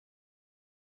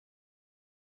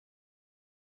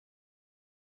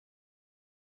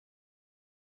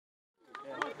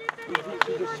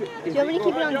you want me to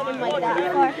keep it on like that?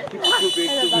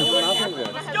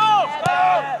 Let's go!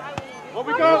 What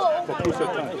we go? For push-up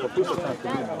time. For push-up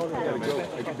time for me. Gotta go.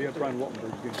 It can be a Brian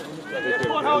Watton.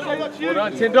 Well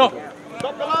done, Tindo.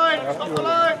 Stop the line! Stop the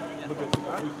line!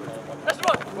 Let's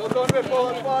run. Well done, Rip. Ball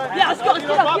on the line. Yeah, let's go. Get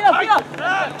up.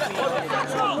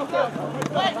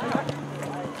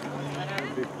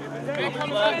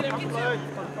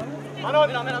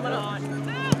 Man on.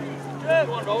 Good.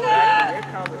 Go on, roll.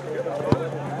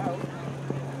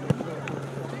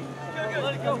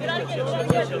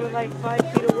 We're like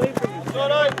 5 feet away from you. It's all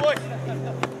right, boys.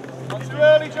 Not too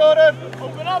early, Jordan.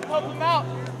 Open up, help him out.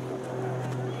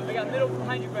 I got middle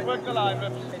behind you, Brett. Work the line,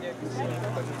 Rip.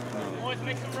 Boys,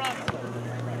 make some runs.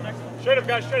 Straight up,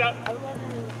 guys, straight up.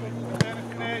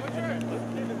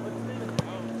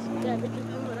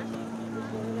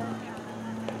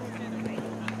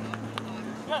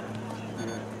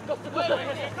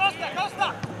 Costa!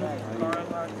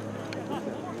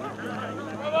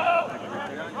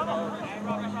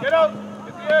 Get up!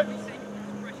 Get the edge!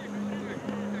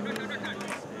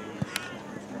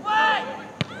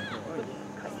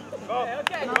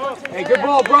 Hey, good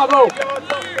ball, Bravo!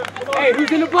 Hey,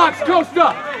 who's in the box?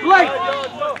 Costa! Blake!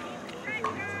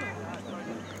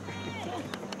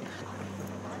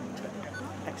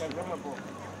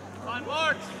 On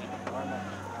marks!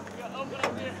 Open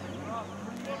up there.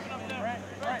 Open up there.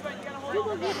 Right. You gotta hold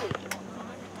on.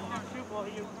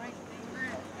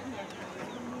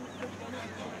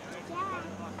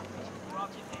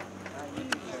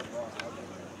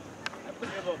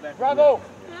 Bravo!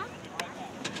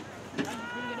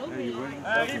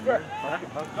 Keeper!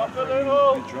 Drop the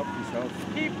little! He dropped himself.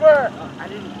 Keeper! I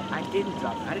didn't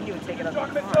drop. I didn't even take it up. Drop I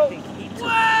it, think he took it.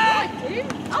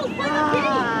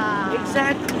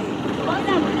 Exactly.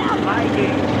 My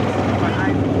game. But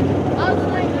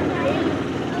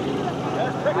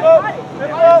Pick up!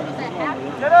 Pick up!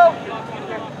 Get out!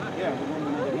 Yeah,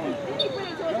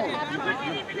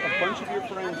 a bunch of your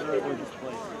friends are over this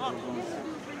place.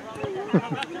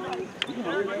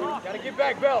 Gotta get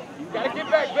back, Bell. Gotta get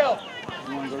back, Bell.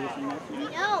 You want to go to some next?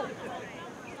 No.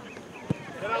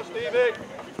 Get out, Stevie!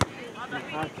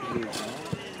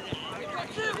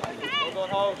 Hold on,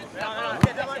 hold.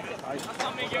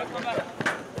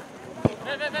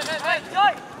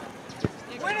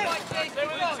 Win it!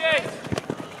 Chase!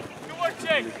 Good work,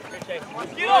 Chase!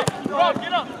 Get up! Rob,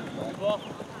 get up! Ball.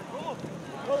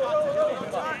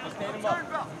 Stand him up.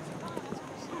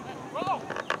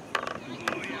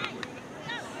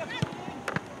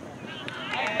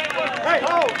 Hey,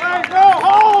 hold! Hey, go!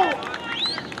 Hold!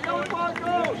 Go,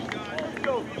 go!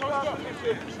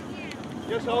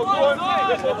 Yes, hold one.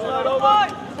 Yes, hold slide over.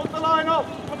 Put the line up.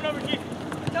 Coming over, Keith.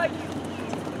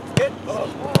 Hit.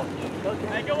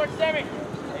 Hey, good work, Sammy.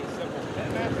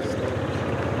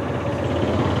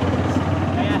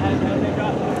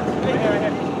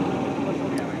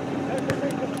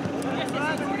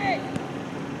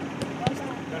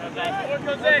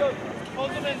 Hold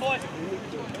them in, boys.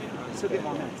 Still get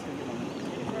more minutes.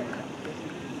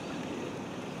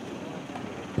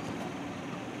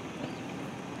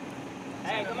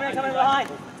 Hey, come here, coming behind.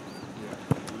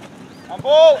 On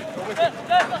ball.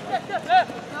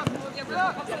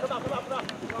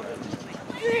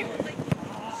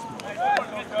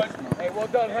 Hey, well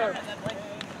done, Herb.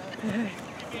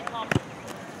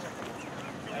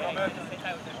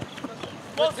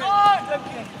 Well done!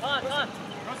 On.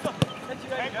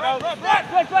 Get out.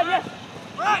 Right, yes.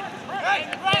 Right.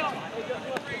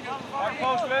 Back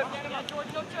post, Rip.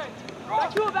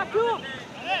 Back to him.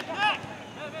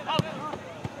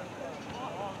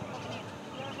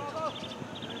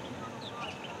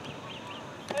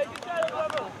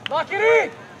 Lock it in!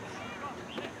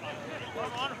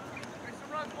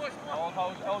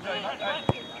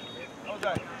 LJ.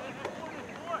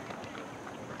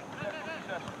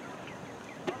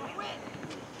 Wait!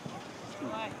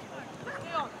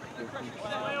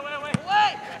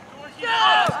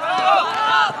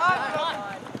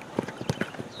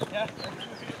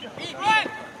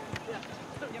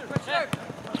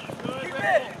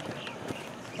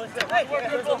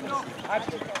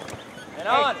 And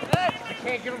on. I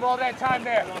can't give him all that time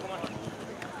there.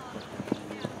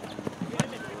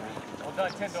 Well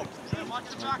done, Tyndall.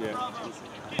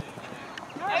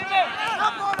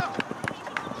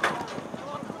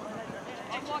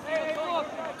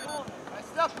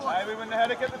 Hey, we win the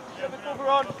header. Get the cover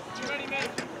on. You ready, man?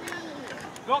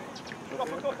 Drop a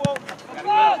couple.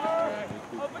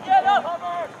 Get up,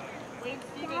 Hubbard! Win,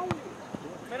 Steven.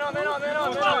 Man on. In a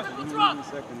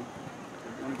second.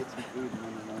 I want to get some food and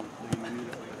then I need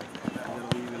it.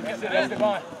 That's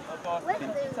Devon.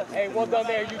 Hey, well done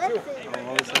there, you too. All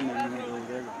of a sudden, you're going to go over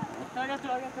there.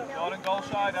 Not in goal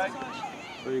side, eh?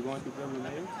 So you're going to film the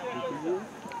names?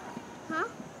 Huh?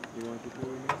 You're going to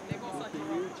film the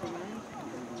names?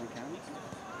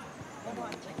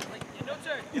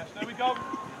 Yes, there we go.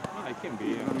 I can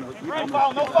be. No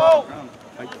foul, no foul.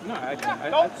 I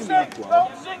can Don't be sink, equal.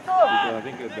 don't sink up. Because I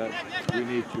think that we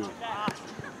need to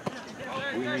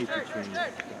change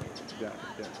that.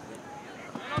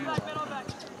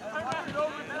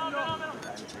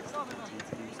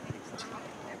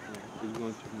 He's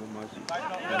going to much.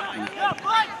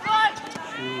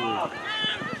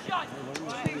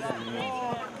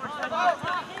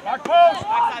 Back post.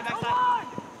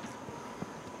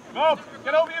 Rob,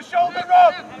 get over your shoulder,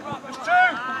 Rob. There's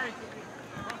two.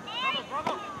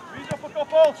 Squeeze up a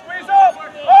couple. Squeeze up.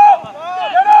 Up.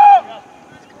 Get up.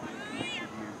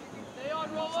 Stay on,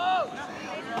 roll out.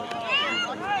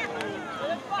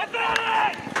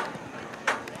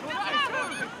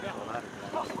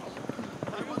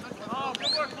 Oh,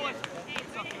 good work, boys.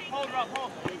 Hold, Rob,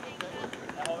 hold.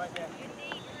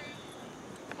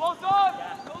 Both on.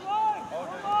 Go line. Go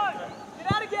line.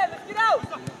 Get out again. Let's get out.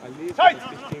 At least Tight.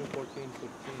 16, 14,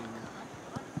 15.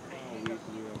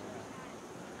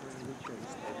 We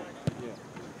changed. Yeah.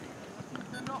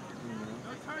 That's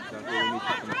why we need to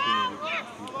continue with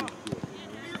this deal,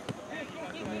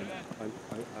 And then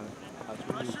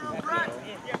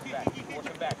as we move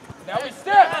to that Now we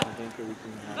step. I think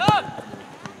everything has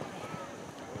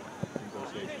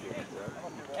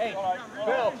Hey,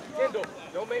 Bill, Tyndall,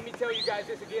 don't make me tell you guys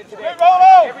this again today. Hey, roll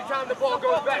out. Every time the ball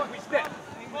goes back, we step.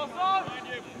 look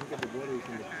at the bodies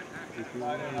in the if you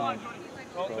want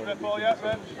Don't the ball yet,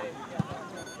 Ben.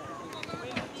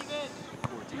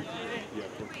 yeah,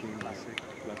 14, 6,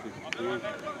 plus 3,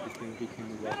 15,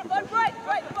 15, Right,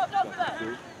 right, go for that.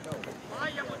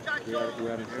 We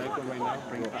are in second right now.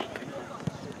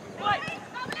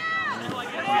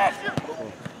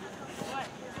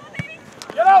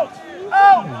 Get out.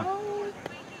 Out.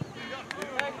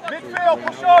 Midfield,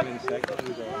 push on.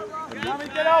 Sammy,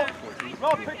 get out.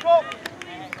 Rob, pick up.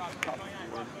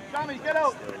 Sammy, get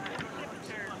out.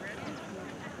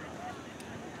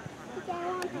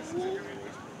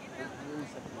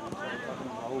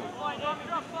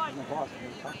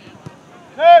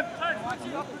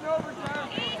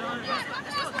 Turn.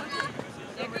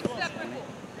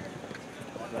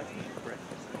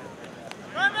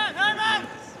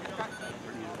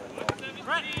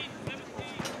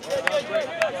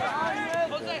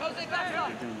 Jose, back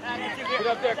up. Get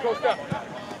up there, coast up.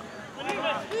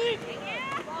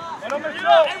 And on the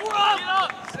throw.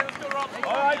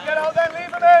 All right, get out there,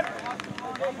 leave him in.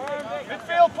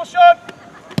 Midfield, push on.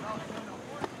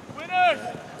 Winners.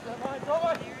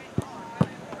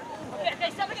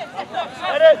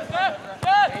 Get it.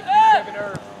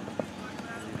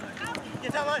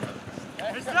 Get that one.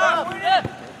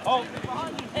 Oh.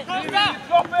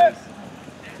 Drop it.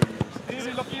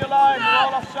 Stevie, look at your line. You're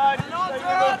all offside.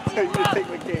 Tell you to take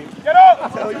my game. Get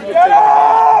up. Tell you to Get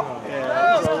up.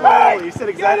 Yeah, you said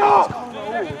exactly.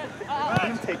 You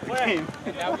didn't take the game.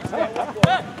 You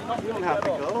don't have to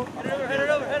go. Head it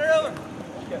over.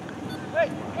 Hey.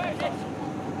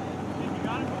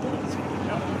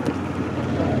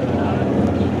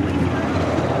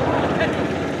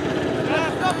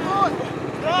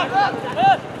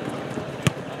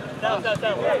 Down.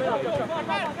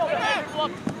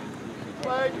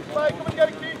 Play, come and get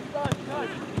a key.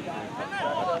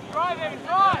 Drive him,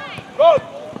 drive.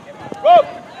 Rob.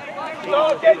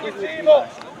 Don't get your team up.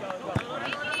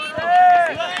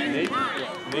 Nick,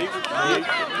 yeah, Nick,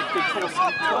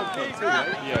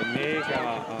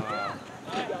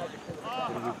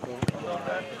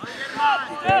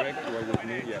 Derek was with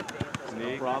me, yeah.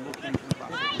 Nick. Bravo came from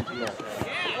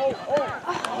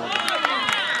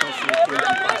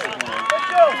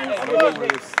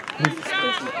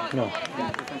No.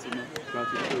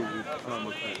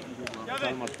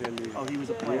 Oh, he was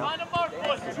a player.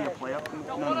 Was he a player?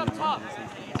 No.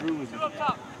 Drew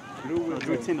was.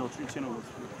 Drew Tyndall was. Yeah,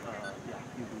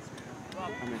 he was.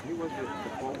 I mean, he was the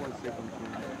forward second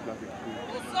team, classic two.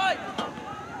 I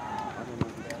don't know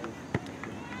this two.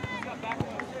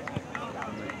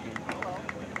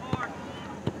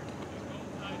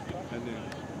 And then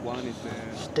one is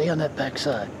there. Stay on that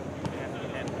backside.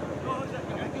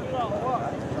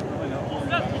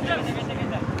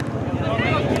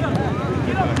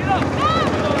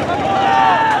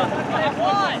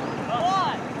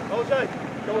 Jose,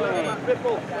 go left back,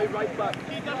 Biffle, play right back.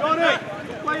 Johnny,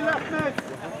 play left mid.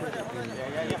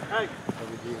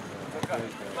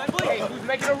 Hey, who's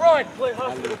making a run? Play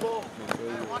hustle the ball. Go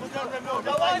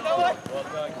on. Well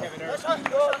done, Kevin Earth.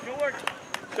 Good work.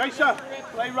 Jason,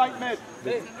 play right mid.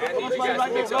 Andy, Play you guys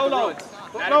right mix mid. up the Rolo. runs.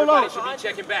 Not Rolo. everybody should be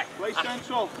checking back. Play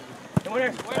central.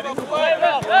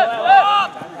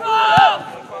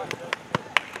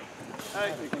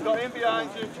 Hey, you've got him behind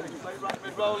you. Play right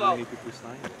mid. Rolo. Need to push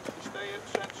line. Stay in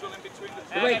central in between the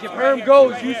two. Wait, if Herm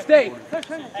goes, you stay.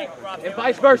 And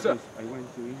vice versa. I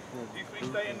went to Inter. You three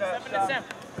stay in there. See that?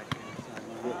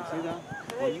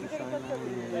 On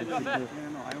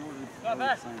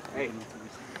the sideline. Hey,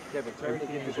 Kevin, turn to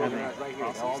get this one right here,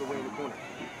 all the way in the corner.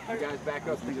 You guys back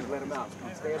up and just let him out.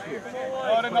 Stay up here.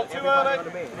 Oh, they're not too early.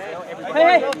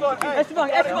 Hey, Esteban,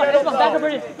 back up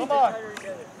ready. Come on.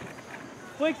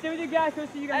 Quick, stay with your guys, so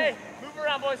you guys. Hey, move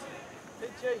around, boys.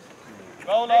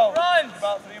 Rolo.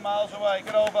 About 3 miles away.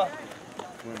 Get over.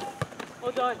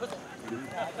 Hold on.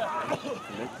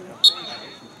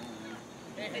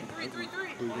 Hey, 3.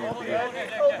 Over the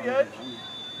edge. Over the edge.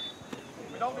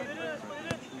 We don't need to do this.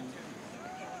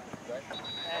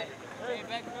 Hey,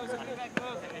 back close.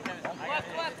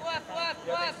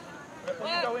 Left. You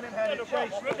go in and head it.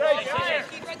 Chase.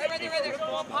 Keep right there. Go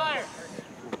up higher.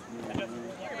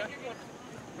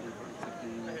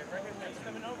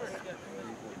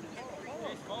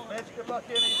 Mitch, get back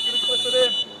in. He's going to clip it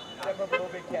in. Step up a little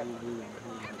bit, Kevin.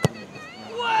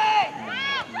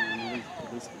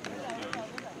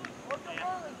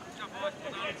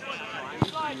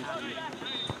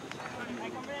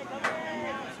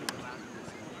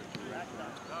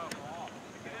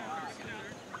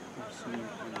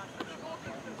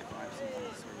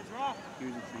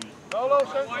 Rolo,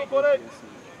 central, buddy.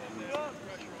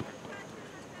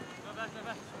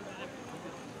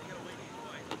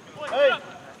 Hey,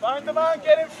 find the man,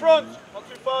 get in front. Not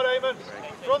too far, Eamon.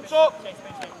 Front up.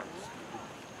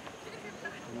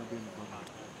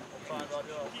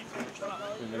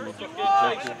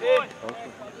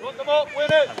 Run them up, win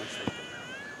it.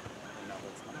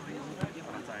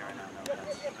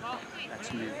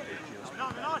 That's new.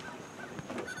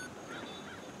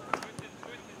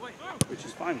 Which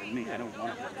is fine with me. I don't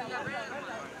want it. No,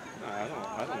 I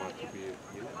don't want to be you.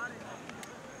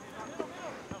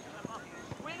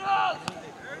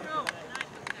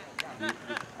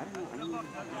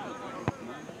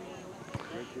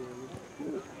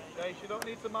 Okay, you don't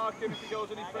need to mark him if he goes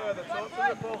any further. Talk to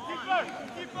the ball.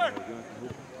 Keeper!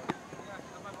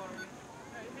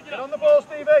 Get on the ball,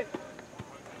 Stevie!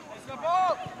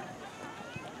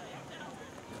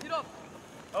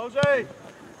 Jose,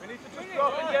 we need to just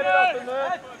drop and get it up in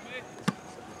there.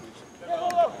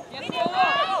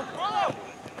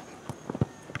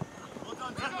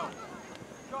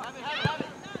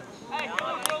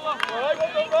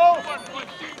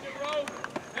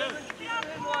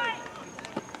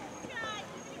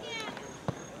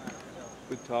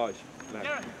 Good touch.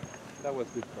 That was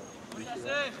good touch.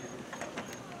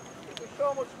 There's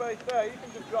so much space there, you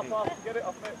can just drop off and get it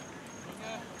off it.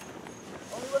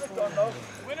 Only when it's done though.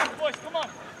 Winners, boys, come on.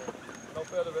 No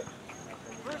further bit.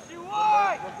 First you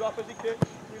wide. We'll drop as he kicks.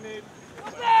 We need.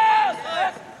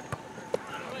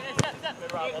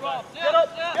 Get up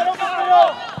the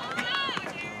field!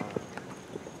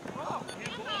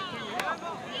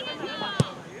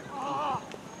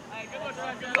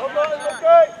 Hold on, it's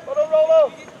okay. Hold on, Rolo.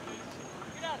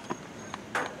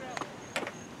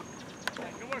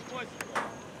 Good work, boys.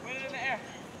 Win it in the air.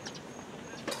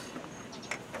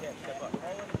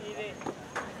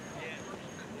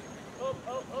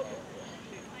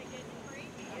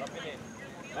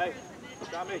 Hey,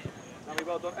 Sammy,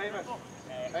 well done.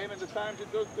 Eamon, the times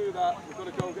it does do that, we've got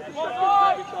to go get the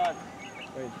seconds every time.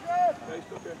 Stay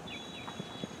stuck in.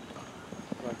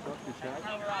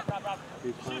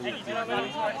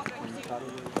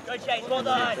 Good chase, well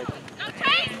done.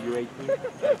 U18.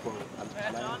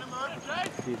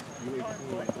 He's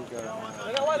U18.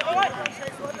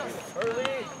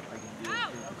 Early.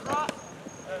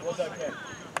 Well done, Ken.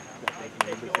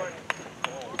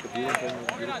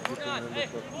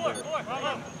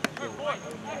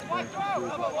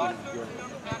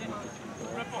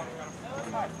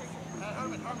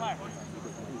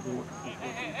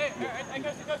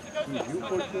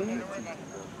 U14?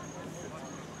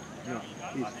 No,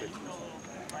 he's 15.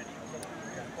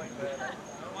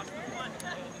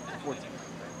 14.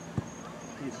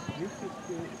 He's U15,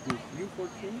 he's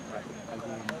U14.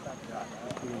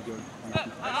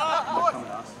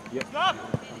 Yep.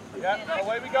 Yeah,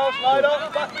 away we go, slide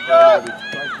up, back we go. Try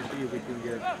to see if we can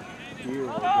get here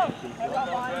or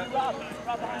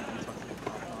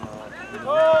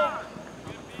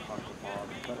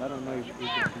but I don't know if we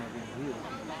can come in here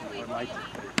or like to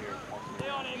put it here.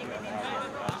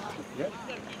 Yep.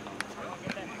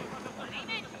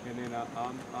 And then I'm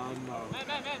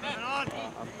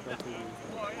special with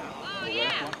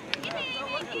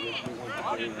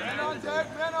Men on, Ted,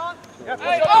 men on.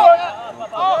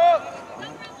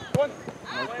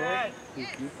 my coach,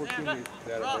 he's good for teammates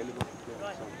that are available to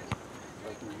play.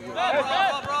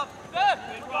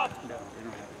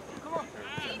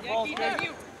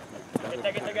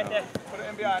 Get there. Put it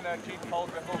in behind there, Chief. Hold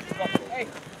it. Hey,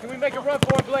 can we make a run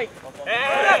for him, Blake?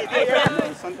 Hey,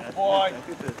 boy.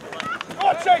 Go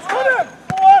on, Chase, put him.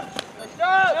 Go on.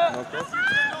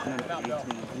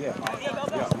 Yeah,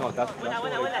 no, that's what I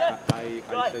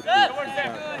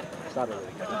said to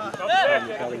Saturday.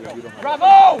 Saturday you don't have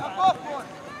Bravo!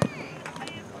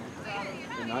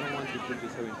 and I don't want to put the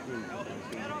 17.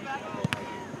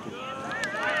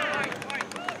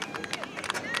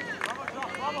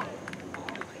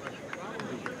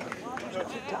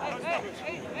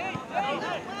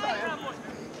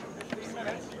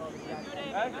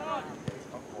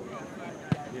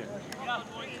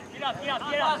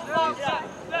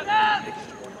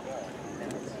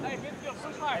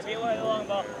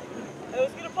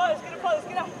 Let's get a putt, let's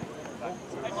get out.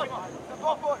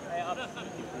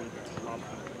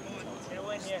 Get a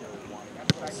win here.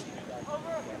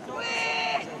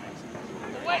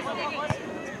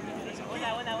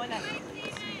 Win that.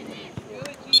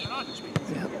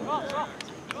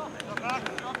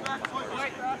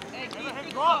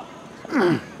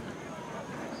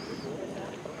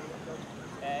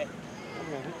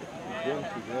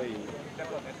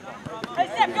 Hey,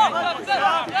 Steph, go!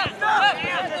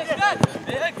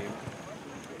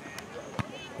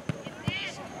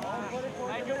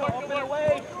 Good work coming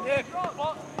away, Nick.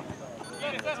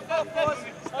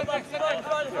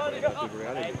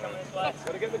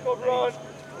 Gotta get the cover on.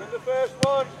 Win the first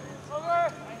one.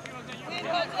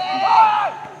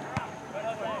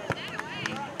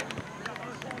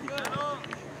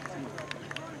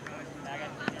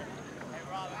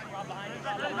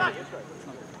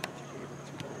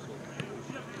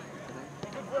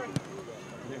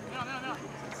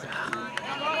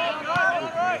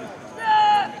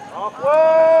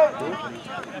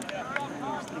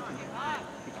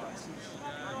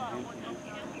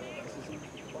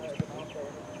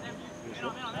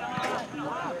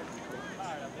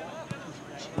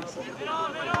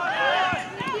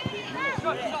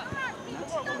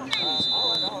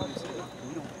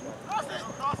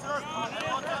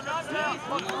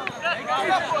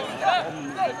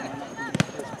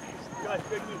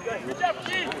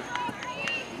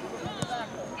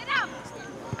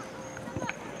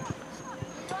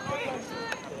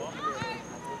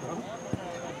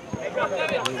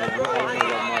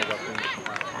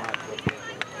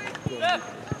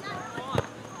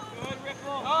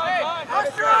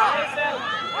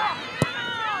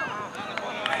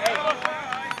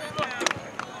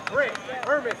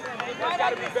 Herman, that's got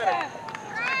to be better.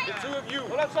 The two of you.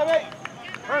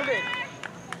 Herman,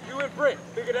 you and Britt,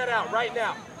 figure that out right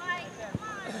now.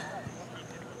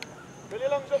 Really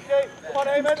long jump, Jay. Come on,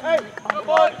 Eamon. Hey, come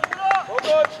on. Well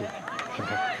done.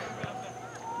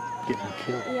 Getting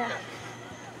killed. Yeah.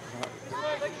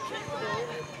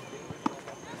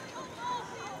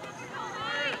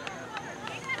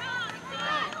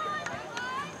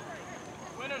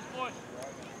 Winners, boys.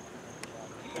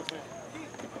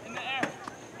 In the air.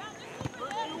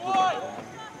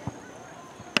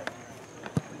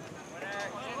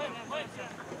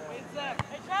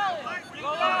 Hey, Charlie. Go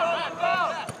on.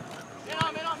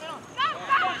 Man on.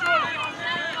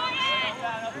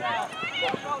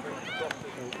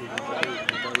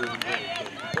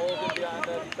 Balls in behind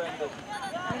their defenders.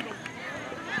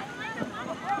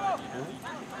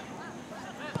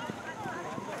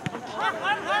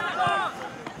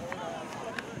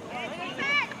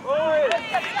 Oi!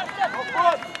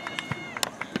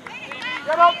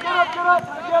 Get up!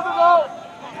 Together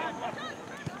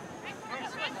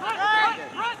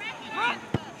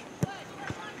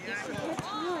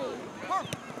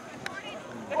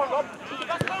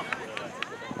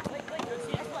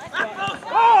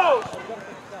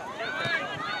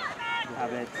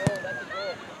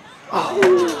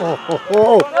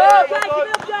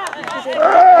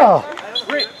now!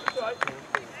 Britt,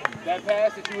 that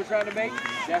pass that you were trying to make,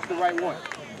 that's the right one.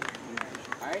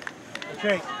 All right?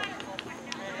 Chase.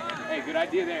 Hey, good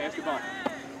idea there, Esteban.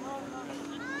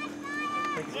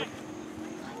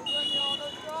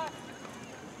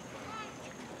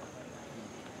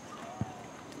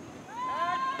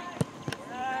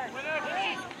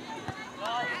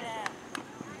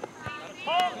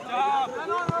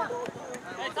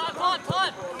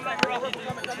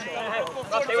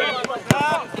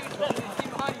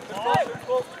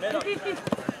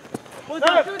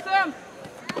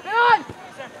 Sam!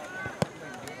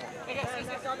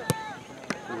 How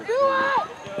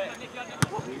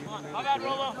about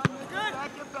Rolo? Good.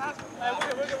 Hey,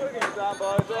 we're good. Down, boys.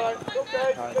 All right. Okay.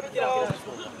 Get it down.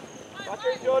 Back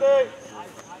in, Jordy.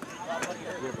 Yeah,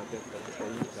 but they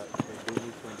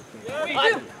need to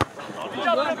understand. Good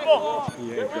job, Liverpool.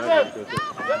 Yeah, Get exactly.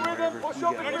 with him. Push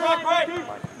up and get right, Brady.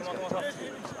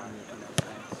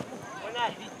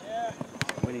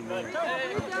 Winning there.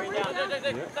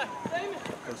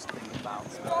 Those things about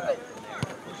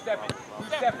Step it.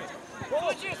 Step it.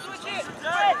 Switch it.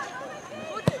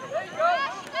 There you go.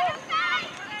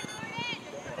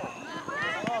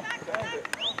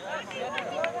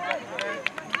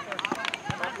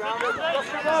 Back round it. Push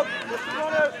him up. Push him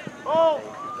on it. Oh.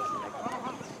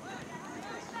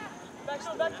 Back to.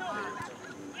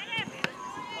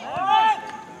 All right.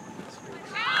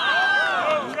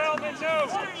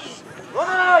 Run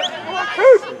out. Come on,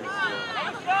 Coop.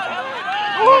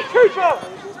 Come on, Cooper.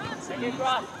 Take it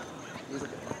across. Do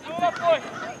it up, boy.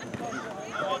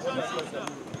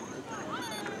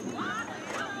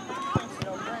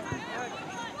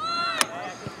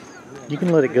 You can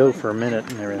let it go for a minute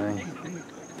and everything.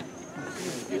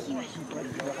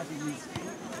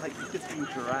 like it's being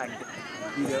dragged,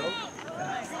 you know?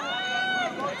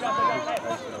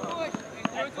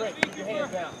 Keep your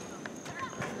hands down.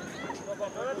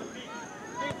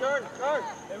 Turn.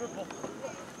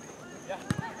 Yeah.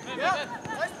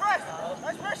 Nice press.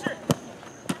 Nice pressure.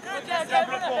 Good.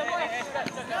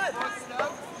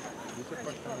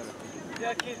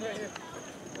 Yeah, kids right here.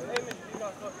 Amen. You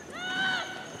got it.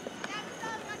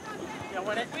 Yeah,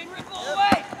 win it. Win, Rick, all the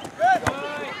way. Good.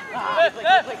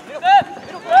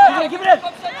 Give it in.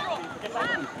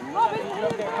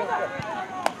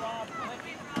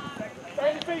 Stay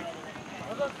on your feet.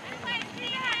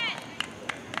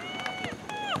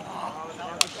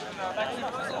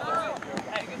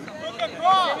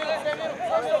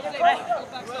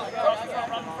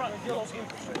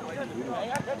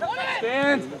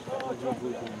 Stand.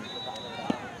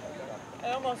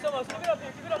 Hey, almost. Keep it up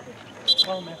here.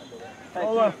 Oh, man.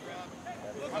 Hold on.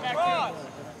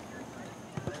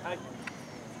 Hey.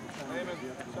 Eamon,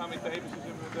 Sammy Davis is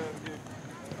in with you.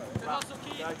 Hustle,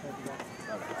 Keith. Okay.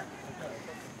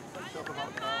 Go,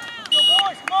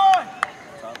 boys, come on.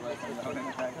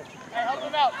 Hey, help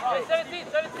him out. Hey,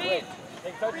 17.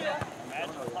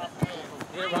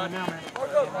 Yeah, Ron. Now, man. More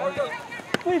go.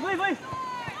 Please. Come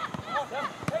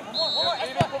on.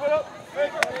 Eamon, come it up. Hey,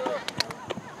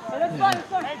 that's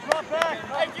fine. Hey, drop back.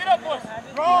 Hey, get up, boys.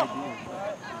 Draw.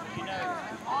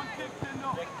 On kick,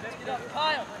 get up.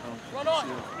 Kyle, run on.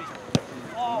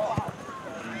 Oh.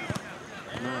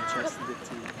 No, I trusted it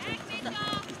to the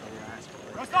last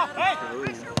Go stop. Hey.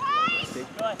 play.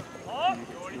 Good. Oh.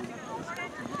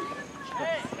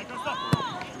 Hey, go stop.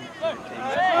 Good.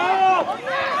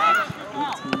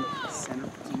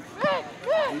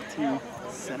 18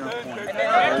 center point.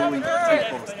 Rolling two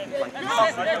posts. Like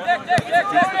this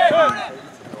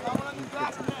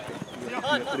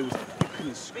but it was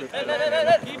couldn't script it.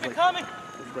 Keep it coming.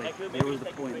 Like, there was the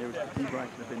point. There was the D-Bright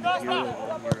could have been 0 all year. Like,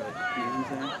 you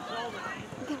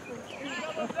know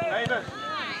what I'm saying?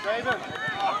 Davis.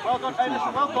 Well done, Davis.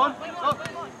 Well done.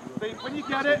 Look, when you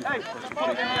get it, hey, just put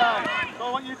it in the eye. That's all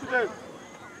I want you to do.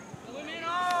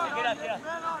 Get up.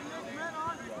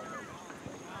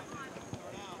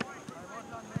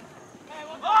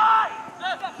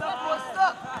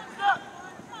 Stop.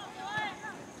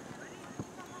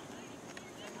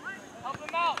 Help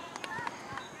him out.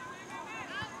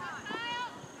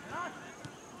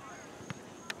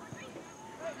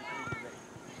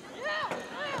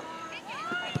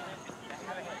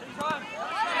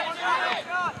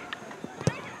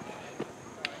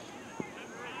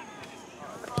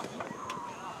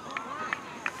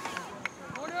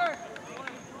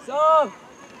 Song!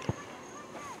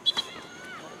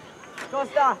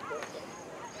 Costa!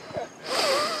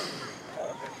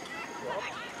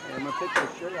 I'm gonna take the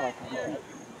shirt off and keep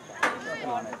sucking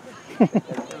on it.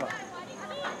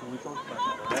 We talked about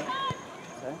that, right?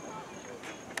 Okay?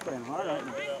 Playing hard, aren't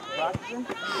you? Practicing?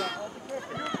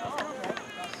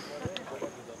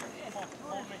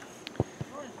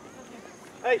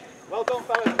 Hey, well done,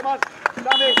 fellas. Come on.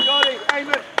 Sammy, Jordy,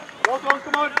 Eamon. Well done,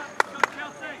 come on.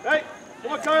 Hey,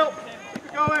 come on, Kyle. Keep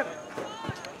it going.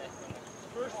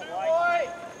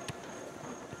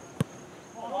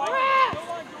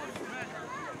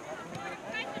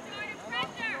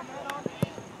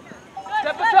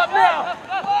 Step us up now.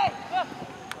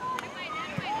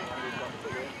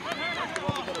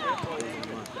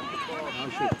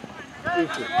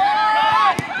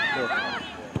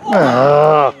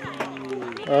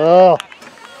 Oh.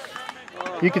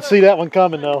 You can see that one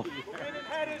coming though.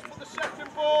 Headers for the second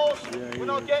ball. balls. We're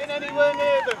not getting anywhere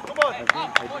near them. Come on.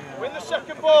 Win the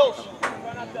second balls.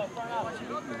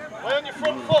 Play on your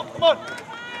front foot. Come on.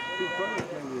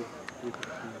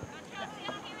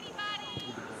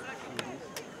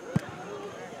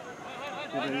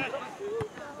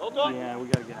 Well done. Yeah, we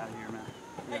gotta get out of here, man.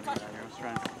 We gotta get out of here. I was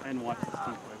trying to and watch this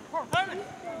team play.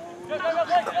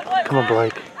 Come on,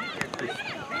 Blake.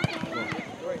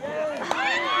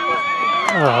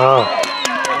 Oh.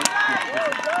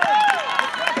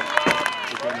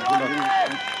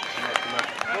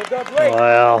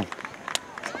 Wow.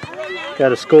 Got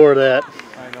to score that.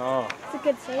 I know. It's a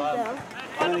good save, though.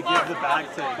 I'm gonna give the bag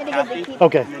to Kathy,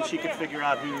 Okay. and then she can figure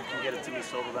out who can get it to me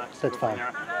Silverback. That's fine.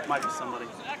 Might be somebody.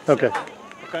 Okay.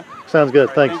 Okay. Sounds good.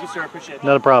 Right, Thanks. thank you, sir. I appreciate it.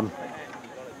 Not a problem.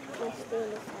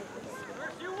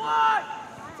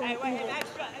 Hey, wait,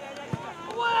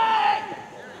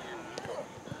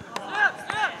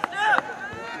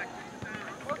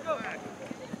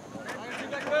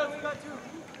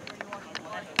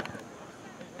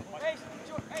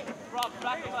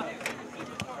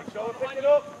 So pick it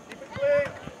up. Keep it clean.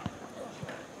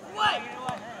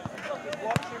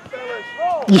 Watch him, fellas.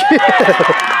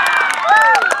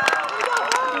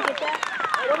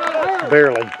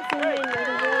 Barely.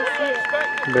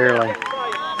 Barely.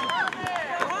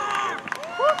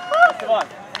 Come on.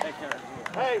 Take care.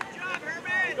 Hey,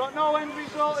 you got no end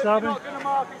result if you're not going to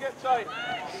mark and get tight.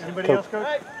 Anybody else, Coach?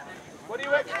 Hey, what do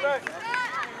you expect?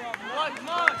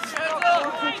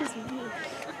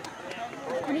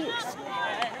 What do you expect?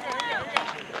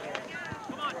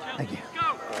 Thank you.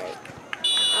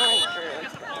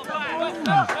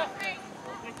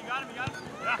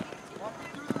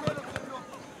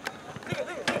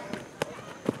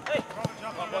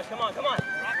 Come on.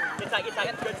 Get tight.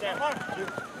 Good, Sam.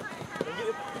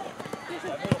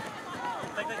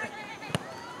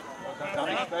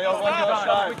 Stay on one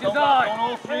side. Don't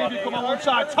all three of you come on one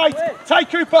side. Tight,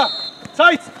 Cooper.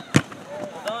 Tight.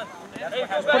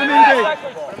 Put him in, Dave.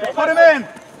 Put him in.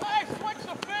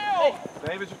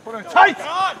 David, just put him in. Tight,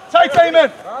 Eamon.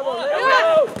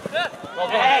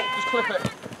 Just clip it.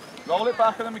 Roll it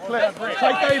back and then we clip.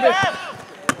 Tight, David.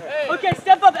 Okay,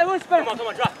 step up. Everyone spin. Come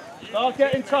on, drop. Start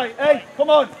getting tight. Hey, come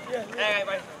on. Hey,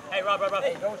 Rob.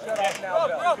 Hey, don't shut off now,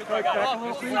 Bill.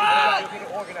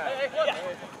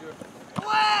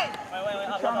 Wait.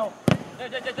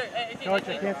 Coach,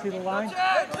 I can't see the line.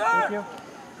 Thank you.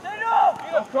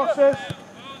 No crosses.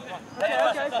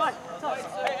 Okay, it's fine.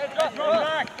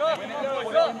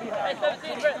 Hey,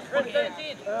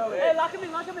 17. Hey, lock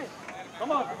him in.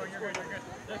 Come on.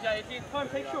 Okay, 18. Come on,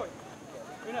 take short.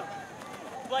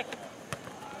 Blake.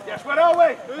 Yes, where are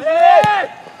we? Who's there?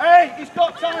 Hey, he's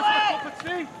got time for a cup of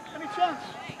tea. Any chance?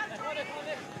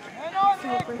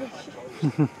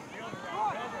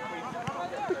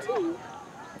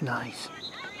 Nice.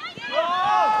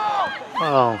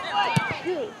 Oh.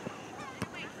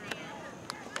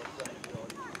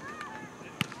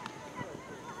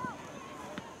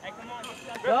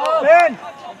 Ben!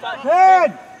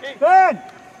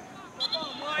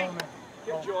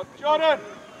 Get Jordan!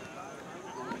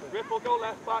 Ripple, go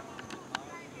left back.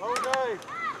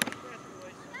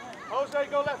 Jose,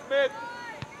 go left mid.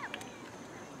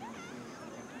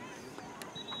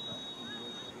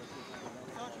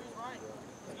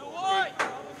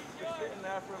 Just sit in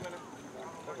there for a minute.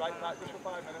 Right back, just for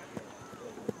 5 minutes.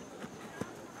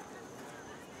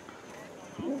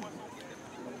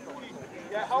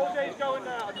 Yeah, Jose's going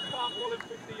now. I just can't pull him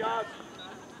 50 yards.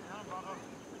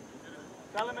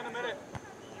 Tell him in a minute.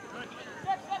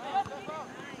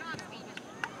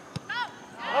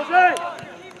 Jose!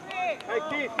 Hey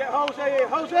Keith, get Jose here.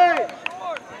 Jose!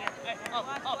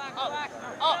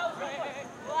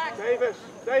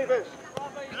 Davis.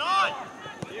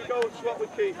 You go and swap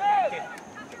with Keith.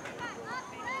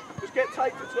 Just get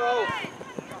tight to 12.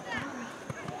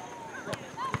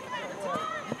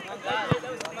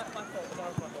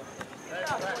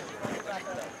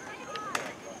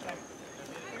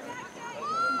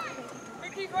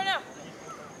 Keith, right now.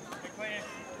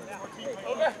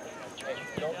 Okay.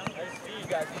 You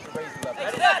guys need to raise the level.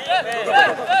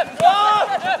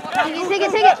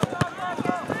 Take it.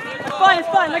 It's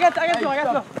fine. I got to go.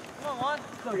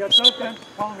 We got soap then.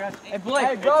 Call him, guys. Hey, Blake.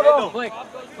 Hey, bravo. Blake.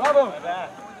 Bravo.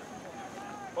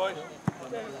 Boys.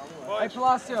 Hey,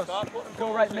 Palacios.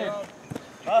 Go right mid.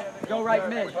 Go right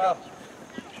mid.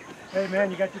 Hey, man,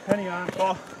 you got your penny on.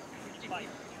 Call.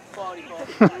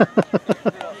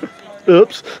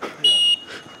 Oops.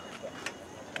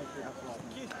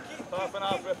 Half an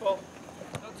hour, Ripple.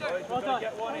 Boys,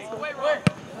 get one each.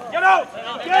 Get out!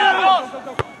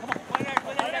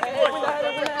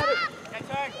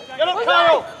 Get up,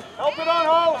 Kyle! Help it on,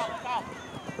 Hose!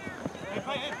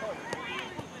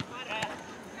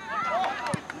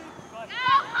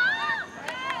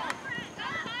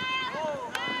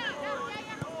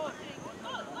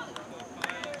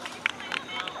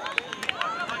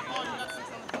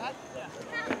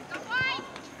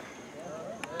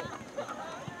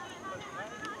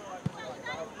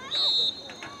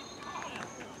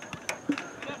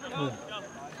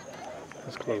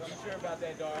 close. Sure about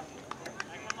that, Dar.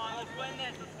 Come on, let's win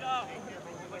this. Let's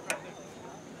go.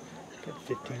 Got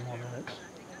 15 more minutes.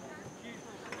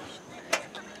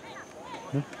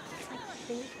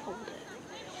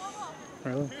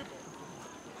 Really?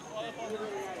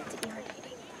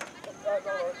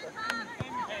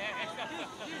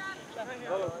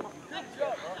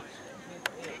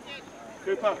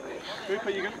 Cooper,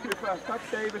 you get Cooper.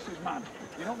 That's Davis's man.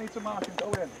 You don't need to mark him.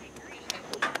 Go in.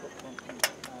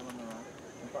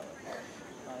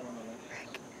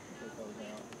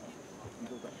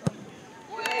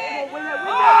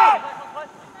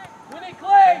 Win it,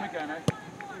 Clay!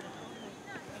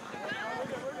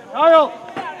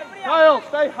 Kyle,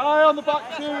 stay high on the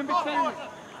back two in between.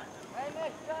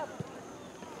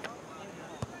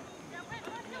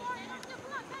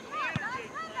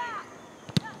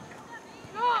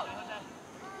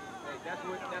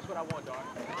 That's what I want, Dar.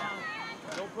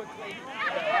 Don't put Clay.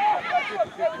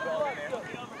 50-50 ball in there.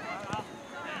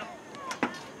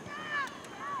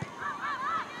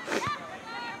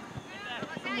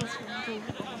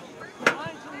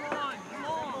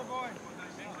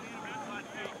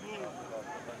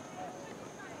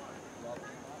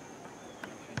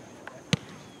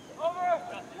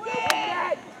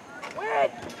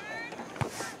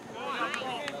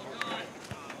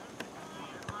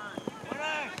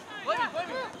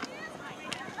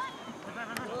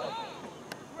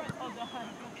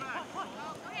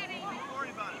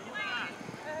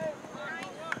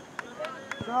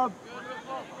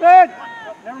 Ben!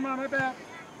 Never mind, my bad.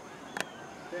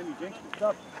 Damn, you jinxed it.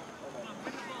 Stop.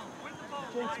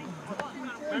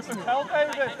 Cooper, tell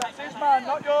Davis, that's his man,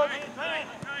 not yours.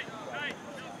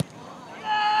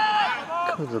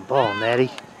 Go to the ball, Natty.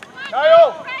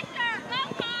 Kyle!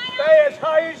 Stay as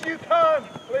high as you can,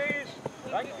 please.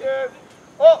 Thank you.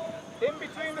 Up, in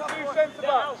between the two centre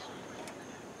backs.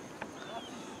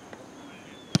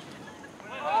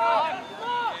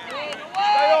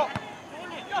 Stay up.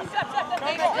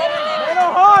 No,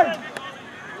 hard.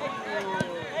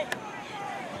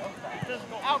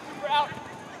 Out, Cooper, out.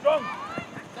 Strong.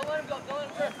 Don't let him go. Don't let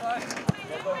him first, all right?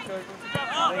 Got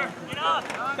all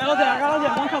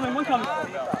there. One coming.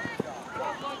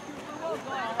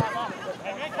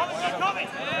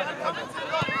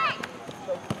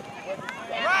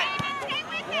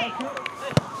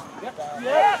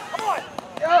 Yeah, come on.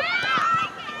 Yep.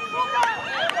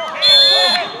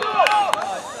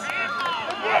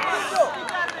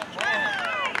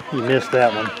 You missed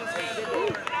that one.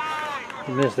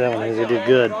 You missed that one because he did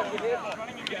good.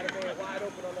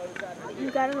 You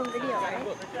got it on video, right?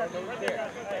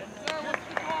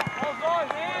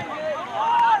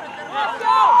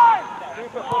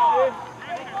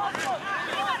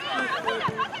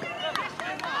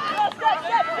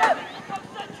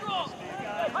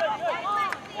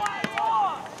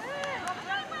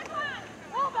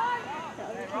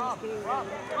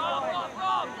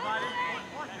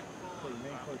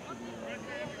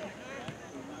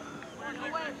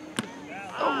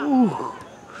 Oh.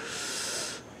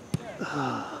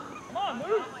 Come on,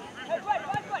 move. Hey, Brett,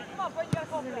 come on, Brett, you gotta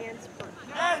call The for man's sport.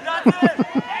 Hey, that's it.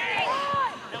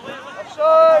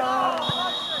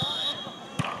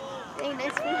 Hey,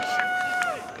 nice finish.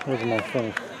 That was my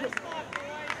finish.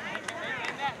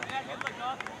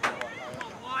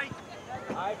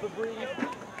 Eye for breathe.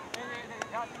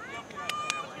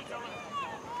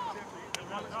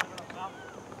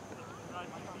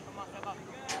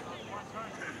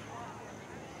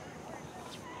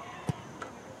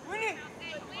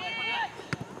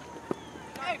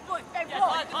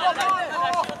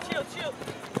 Chill.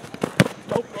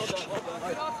 Nope, hold on.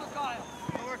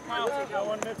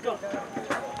 Go!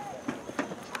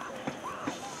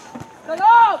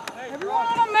 Everyone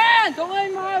on a man! Don't let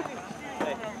him have you.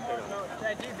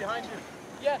 Hey, behind you.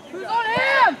 Yeah, who's on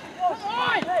him? Come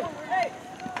on! Hey!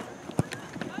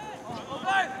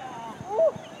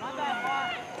 Post!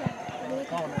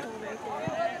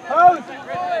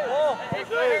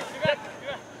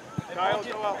 Kyle,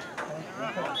 go out.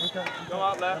 Go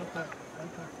out left.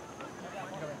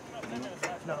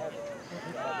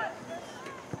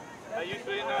 Hey, you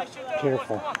three in there.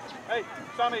 Careful. Hey,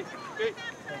 Sammy,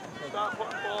 start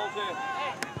putting balls in.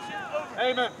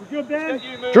 Eamon, Good, Ben. get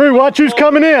you moving. Drew, watch who's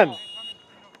coming in.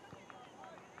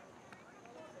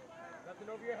 Nothing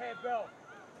over your head, Bill.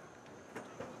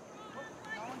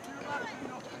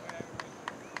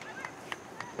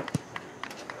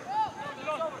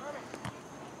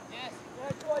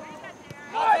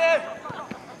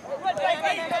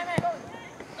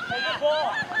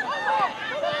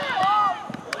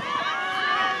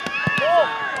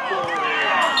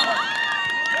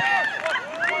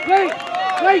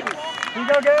 Wait. Here you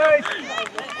go, guys.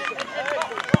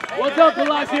 What's up,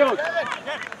 Palacios?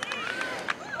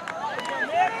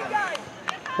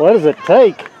 What does it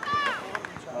take?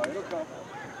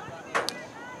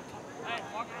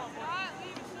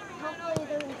 Hopefully it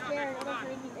doesn't scare and it'll hurt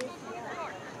you this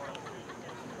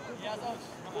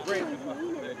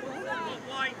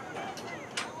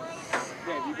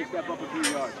Dave, you can step up a few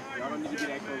yards. Y'all don't need to be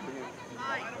that close to him.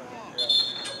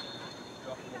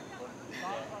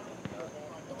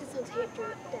 It just sounds hate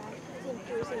Dad. I think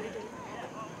Jersey did.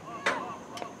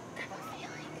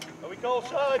 Are we call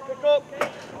side? Pick up.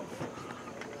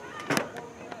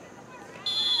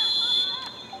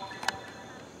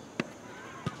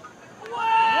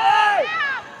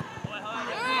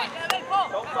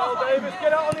 Don't foul, Davis.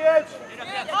 Get out on the edge.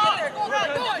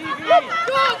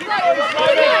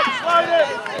 Slide it.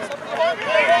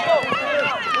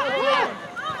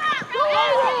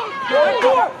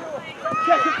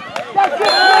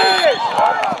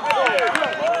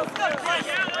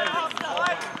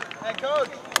 Hey,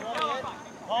 coach.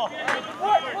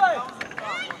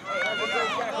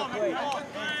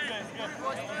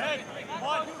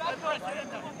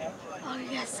 Oh, you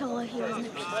guys so lucky he wasn't a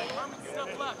PK.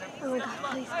 Oh my God,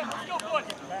 please God.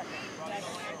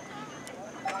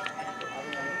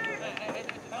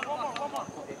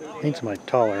 Need somebody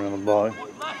taller on the ball. You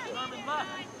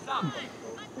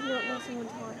don't know someone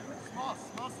taller.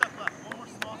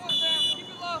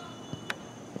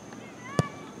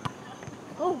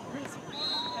 Oh, nice.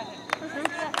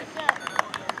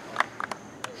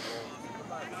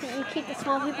 You keep the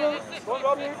small people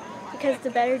here because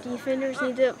the better defenders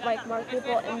need to like mark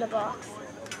people in the box.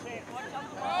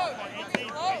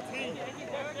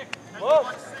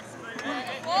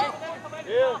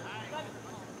 Yeah.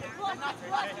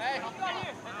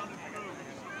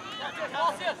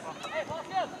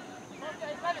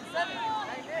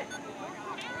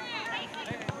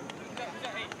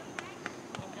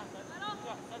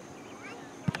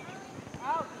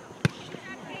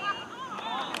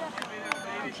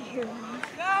 Did you hear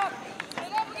that?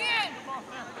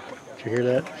 Did you hear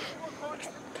that?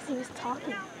 Because he was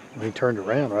talking. When he turned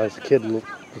around, right as the kid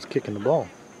was kicking the ball.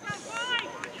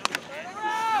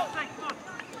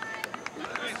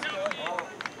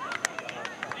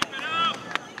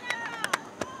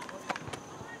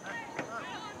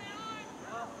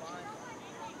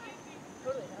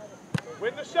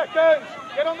 Win the seconds.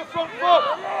 Get on the front foot.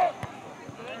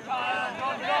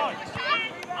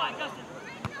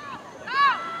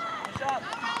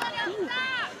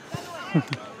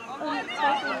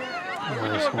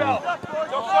 Nice one.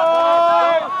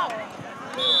 Offside.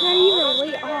 Not even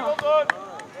way off.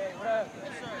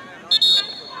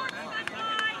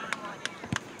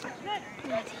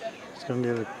 He's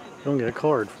gonna get a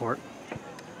card for it.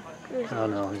 Oh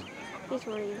no. He's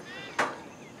worried.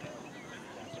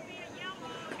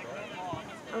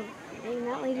 Oh, dang,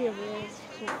 that lady over there is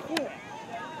cute.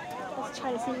 Let's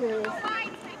try to see who it is.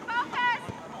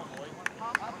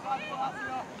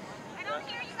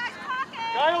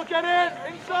 Kyle, get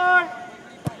in. Inside.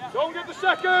 Don't get the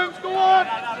seconds. Go on.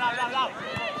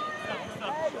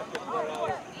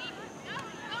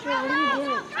 Sure, what are you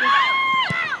doing?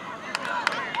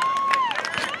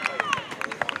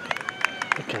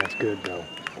 That guy's good though.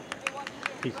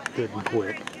 He's good and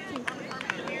quick.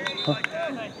 Huh?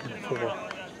 4.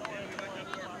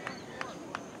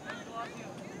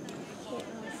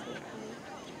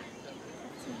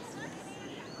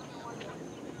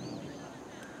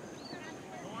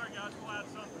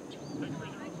 Can't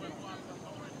really see it coming.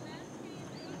 That's nice.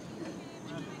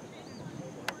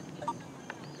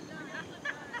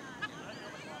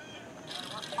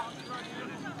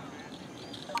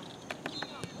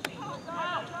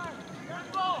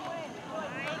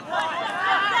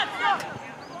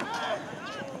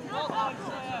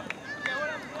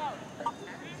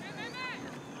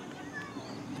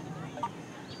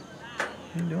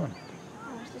 What are you doing? I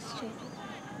was just checking.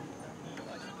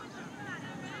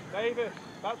 Davis,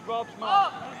 that's Rob's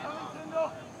mark.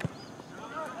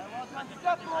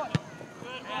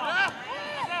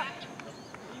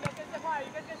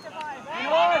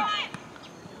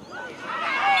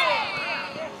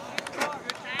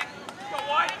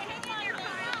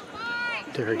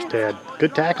 Derek's dad.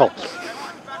 Good tackle.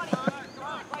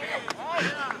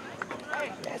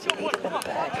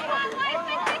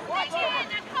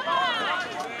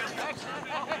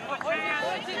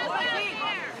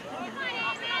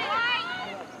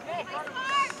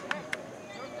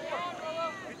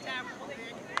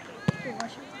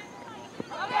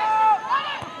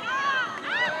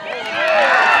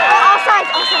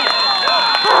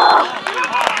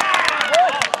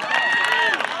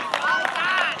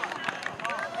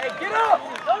 Hey, get up!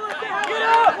 Don't let that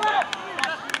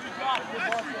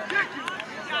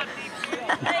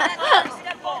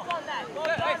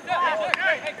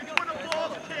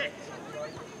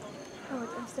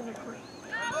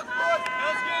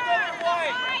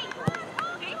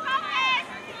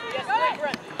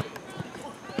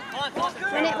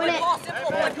Win it, win it.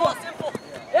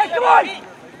 Yeah, come on!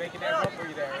 Making that run for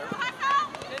you there.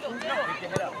 Pick your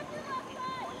head up.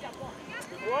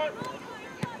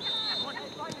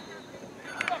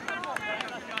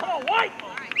 Come on, White!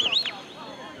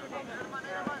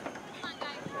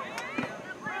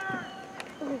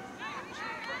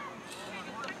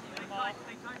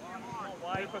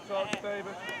 Super touch,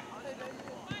 Davis.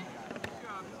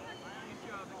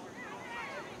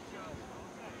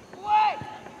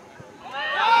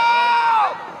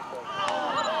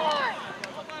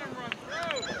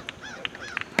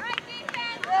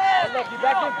 Look, you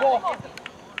back in, Paul.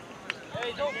 Hey,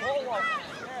 don't pull one.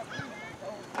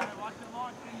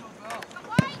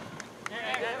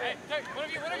 One of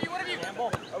you.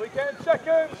 Are we getting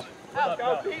seconds? Look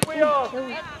how deep we are. Good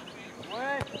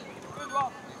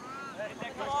luck.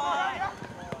 Come on.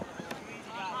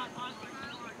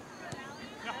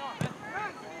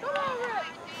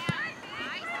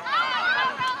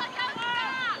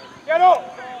 Get up!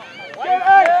 Get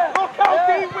out! Look how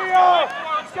deep we are!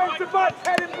 Centre back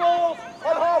heading balls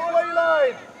on halfway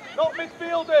line, not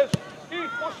midfielders.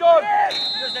 Keith, push on!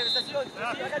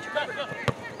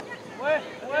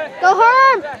 Go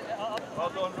home! Well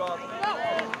done, Rob.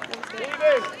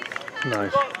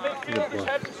 Nice. Midfielders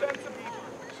head to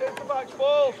centre backs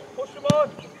balls. Push them on.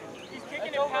 He's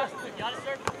kicking it past him. Got it,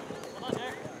 sir? Come on,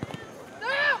 there.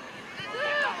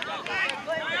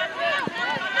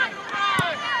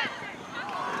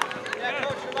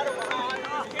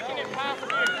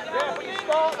 Yeah, but you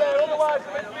start there, otherwise the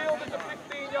midfielders are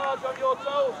 15 yards on your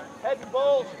toes, heading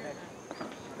balls.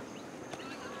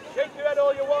 Shake your head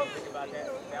all you want.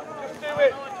 Just do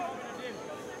it.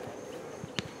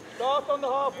 Start on the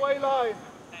halfway line.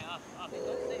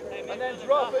 And then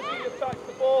drop as you attack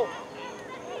the ball.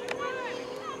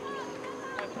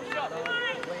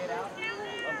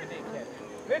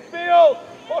 Midfield,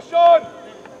 push on.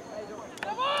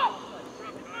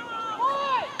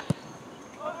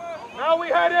 Now we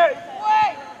head it.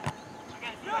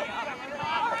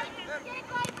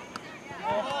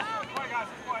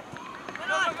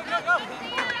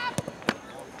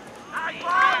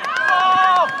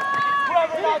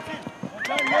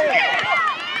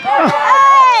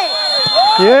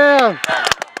 Yeah.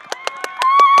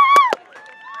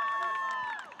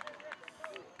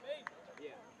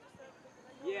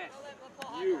 Yes.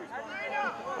 You.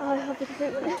 Oh, I hope it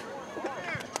doesn't win it.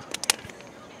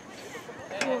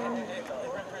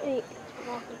 Wait,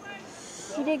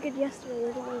 he did good yesterday.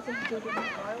 I don't know if he did good. I'm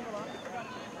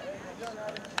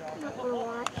not gonna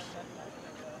watch.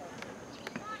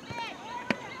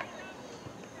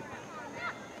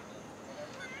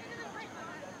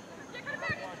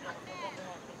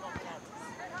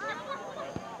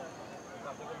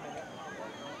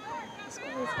 This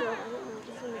score is good. I don't know. I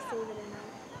just want to save it in there.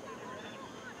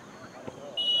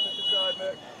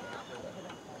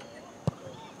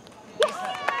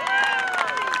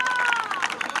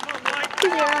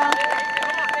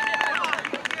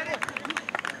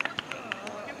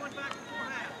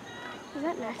 Is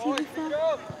that Natty we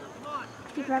fell?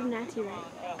 He grabbed Natty, right?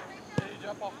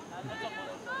 Well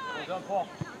done, Paul.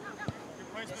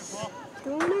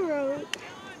 Two in a row.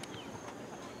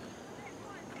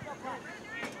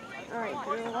 Alright,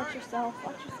 girl, watch yourself,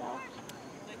 watch yourself.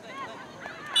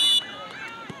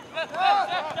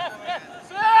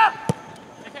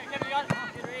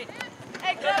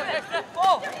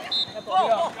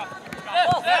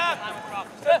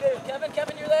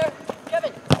 Kevin, you're there?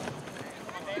 Kevin!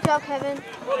 Good job, Kevin.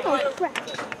 Oh, crap.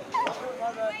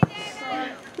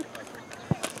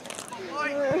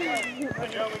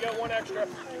 We got one extra.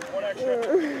 One extra.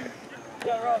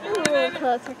 Oh,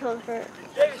 close for comfort.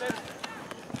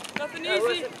 Nothing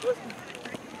easy.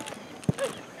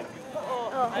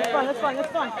 Oh, That's fine.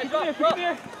 Keep him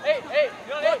here. Hey,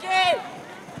 look in!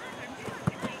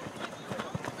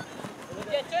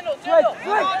 Yeah, Tindall.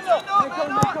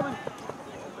 Coming.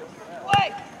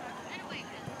 Wait!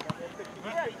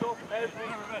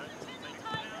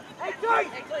 Hey, clean.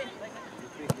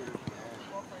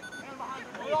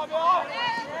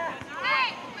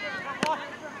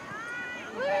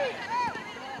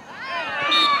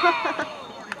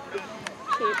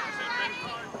 Cheap.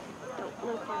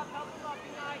 No fun.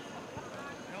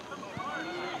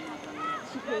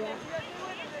 Yeah.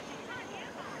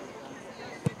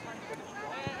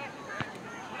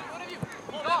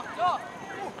 Go.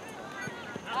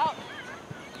 Out.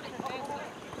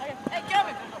 Hey,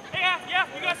 Kevin. Yeah,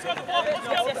 you guys got the ball. Let's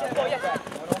go.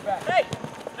 Hey,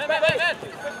 man.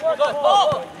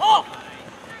 Paul.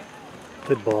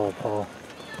 Good ball, Paul.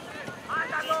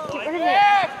 Get rid of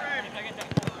it.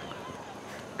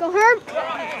 Go, Herb.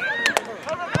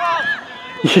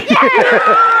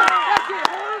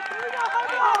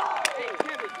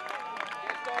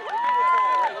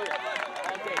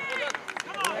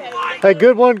 Hey,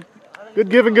 good one. Good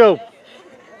give and go.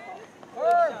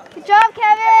 Good job,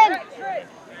 Kevin.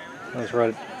 That's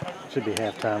right. Should be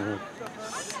halftime here.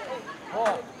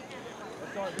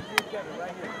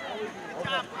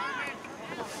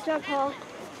 Good job, Paul.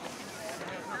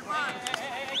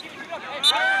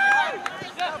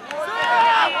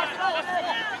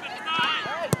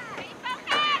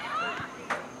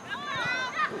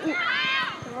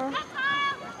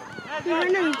 You're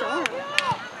running down.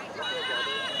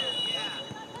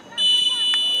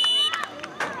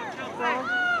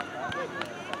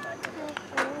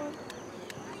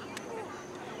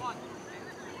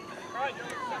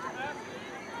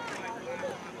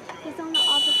 He's on the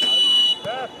opposite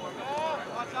side.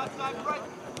 Watch outside right.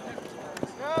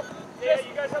 Yeah,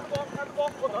 you guys have the ball. Have the ball.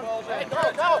 Put the ball in.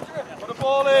 Put the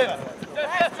ball in.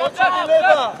 Touch and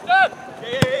deliver.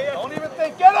 Yeah. Don't even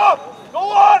think. Get up. Go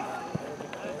on.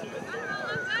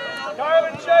 Kyle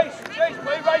and Chase. Chase,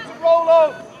 play right to roll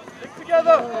out. Stick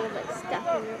together. Like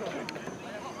stepping your kick.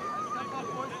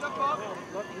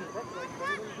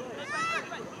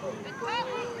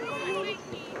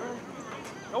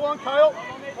 Go on, Kyle.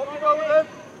 What you go with him?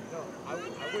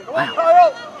 Go on,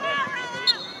 Kyle.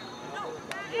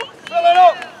 Fill it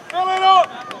up. Fill it up.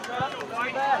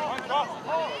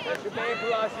 That's your game,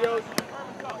 Palacios.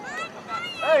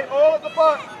 Hey, all at the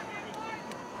back.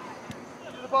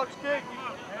 To the box kick.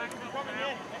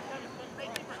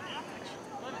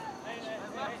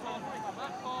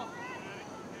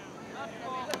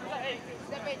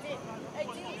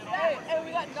 Hey,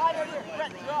 we got 9 over here.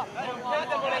 Brett, drop.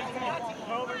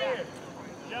 Over here.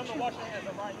 Gentlemen, wash your hands.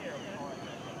 I'm right here.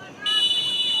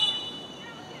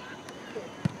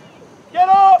 Get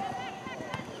up!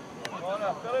 Come on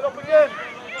now, fill it up again.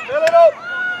 Fill it up.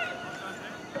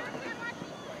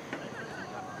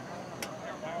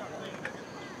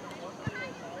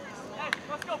 Hey,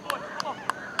 let's go, boys. Come on.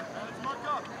 Let's mark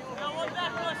up. Now one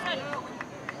back for a second.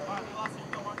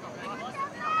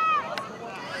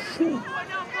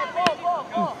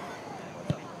 Go.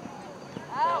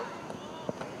 Out.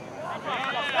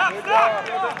 Stop.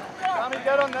 Tommy,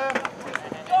 get on there.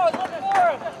 Go, look for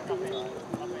him.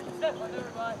 Step up,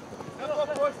 everybody. Step up,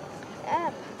 boys.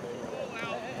 Up.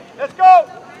 Let's go.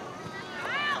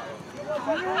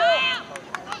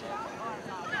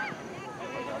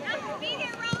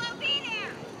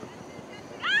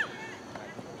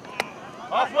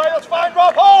 Halfway, let's find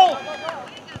Rob. Hold.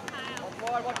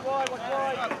 Watch wide.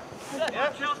 Yeah.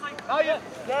 Now you.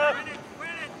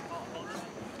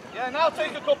 Yeah, now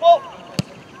take a couple.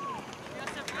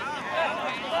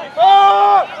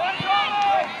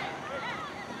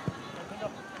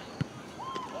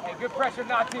 Hey, good pressure,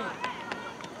 Nati.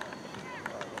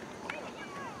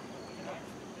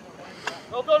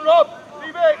 Well done, Rob.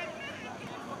 Leave it.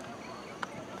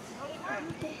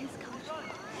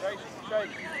 Chase.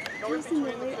 Go in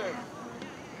between the two.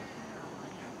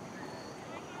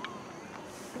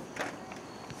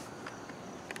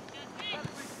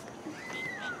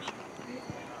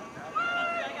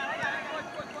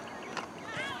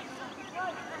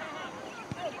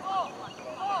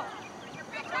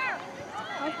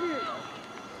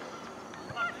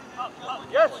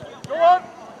 Yes, go on.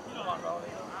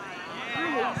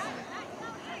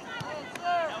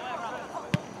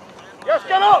 Yes,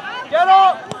 get up.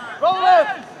 Roll it.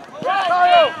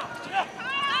 Kyle.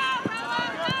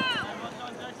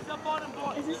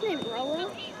 Is his name Rollo?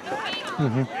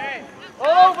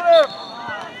 All over him.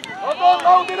 Well done,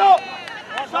 load it up.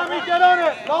 Sammy, get on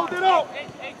it. Load it up.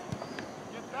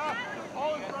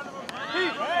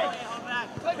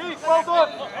 Keith, well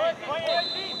done.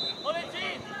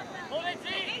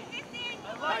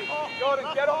 Jordan,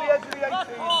 get on the edge of the 18 and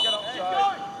get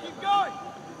outside. Keep going.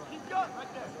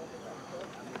 Right there.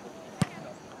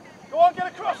 Go on, get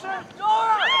across him.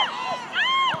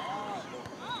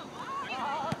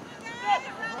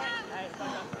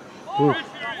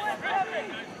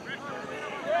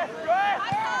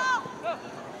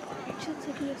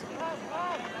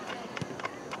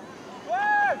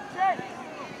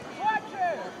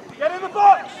 Get in the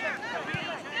box.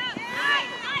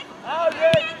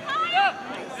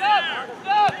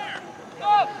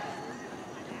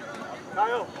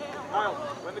 Kyle,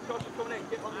 when the coach is coming in,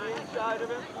 get on the inside of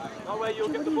him. That way you'll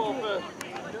get the ball first.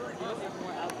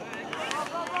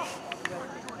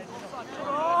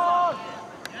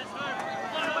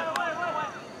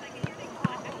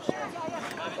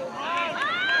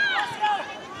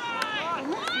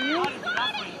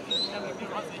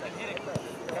 Yes,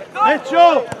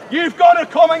 Mitchell, you've got to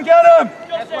come and get him.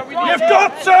 You've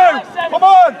got to. Come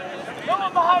on. No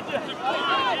one behind you.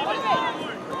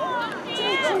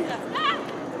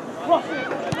 Cross it.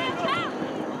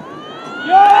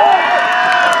 Yeah!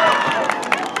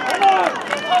 Come on.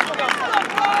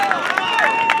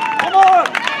 Come on.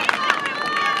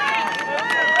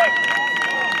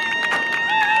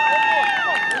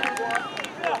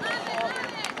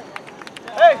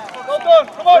 Hey, well done.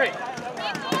 Come on.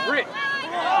 Britt.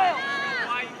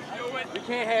 We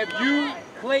can't have you,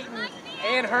 Clayton,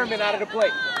 and Herman out of the play.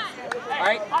 All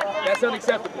right? That's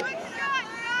unacceptable.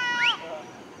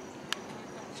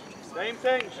 Same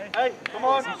things. Hey, come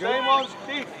on. Same ones.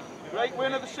 Keith. Great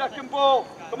win of the second ball.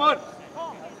 Come on.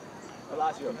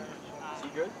 Palacio. Is he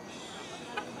good?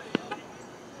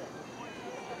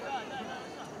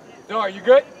 Dar, you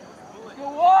good? Go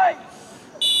wide.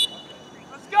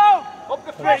 Let's go. Up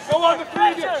the feet. Go on the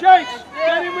feet. Chase.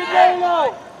 Get in with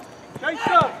Lolo.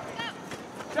 Chaser.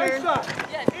 Chaser.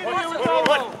 What with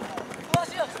Lolo?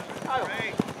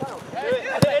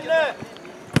 In there.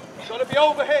 Got to be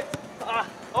overhit.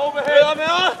 Overhit.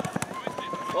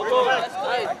 Well done.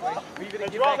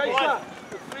 Chaser.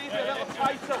 The three's a little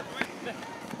tighter.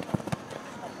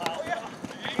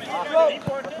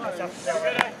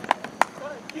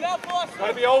 Got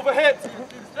to be overhit.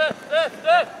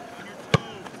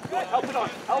 Help it on.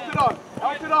 Help it on.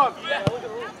 Help it on.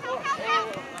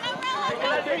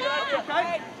 That's okay.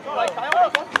 All right,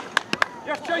 Kyle.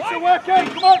 Yes, Chaser working.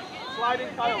 Come on. Slide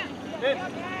in, Kyle. In.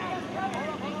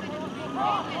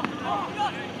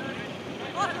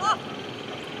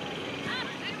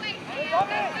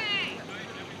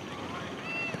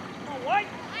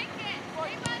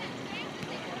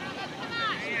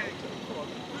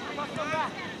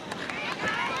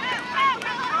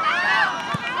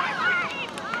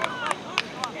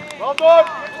 Well done.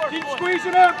 Keep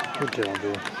squeezing him. Good job,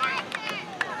 Bill.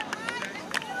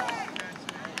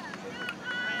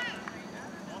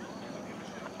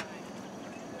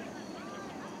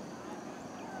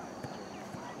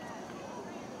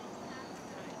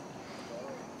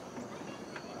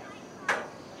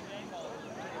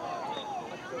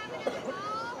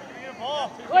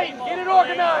 Clayton, get it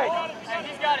organized. Hey,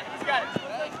 he's got it. He's got it.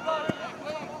 Let's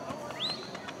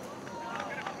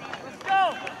go.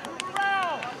 Move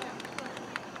around.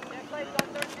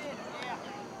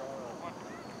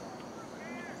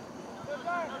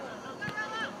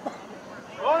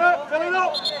 On it. Fill it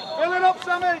up. Fill it up,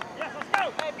 Sammy. Yes, let's go.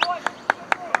 Hey, boys.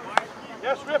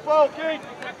 Yes, Ripple. Keep.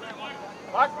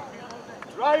 Back.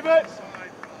 Drive it. Hey,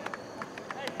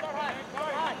 start high.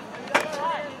 Start high. Start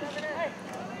high.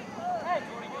 Hey.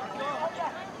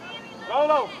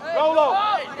 Rolo. Rolo.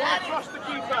 Don't trust the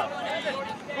keeper.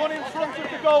 Run in front of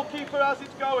the goalkeeper as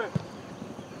it's going.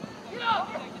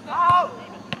 Out.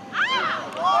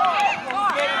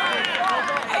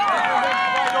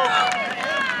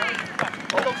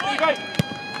 Hold on, Stevie.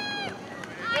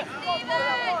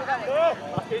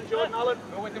 Back in, Jordan Allen.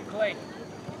 Go with him, Clay.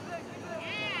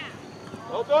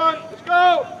 Well done. Let's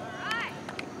go.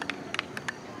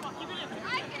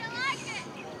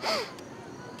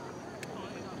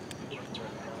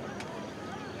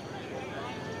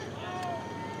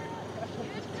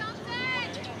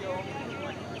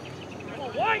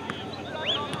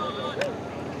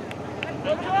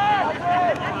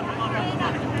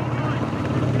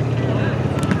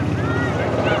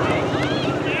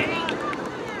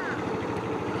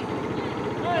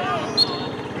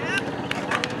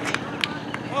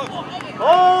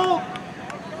 Hold!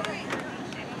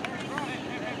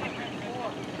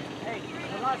 Hey,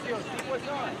 Palacio, see what's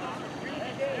on.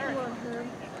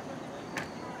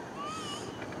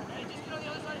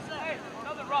 Hey,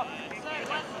 another rough. Set,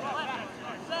 left.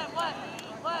 Set, left.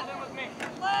 Left. Sit with me.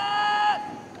 Left.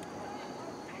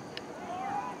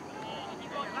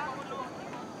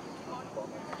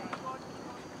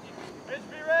 Mitch,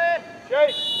 be ready.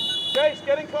 Chase. Chase,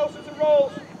 getting closer to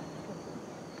rolls.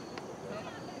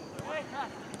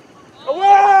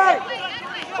 Away!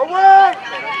 Away!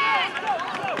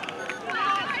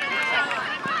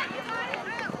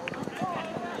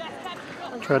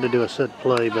 Tried to do a set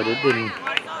play, but it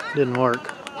didn't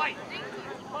work.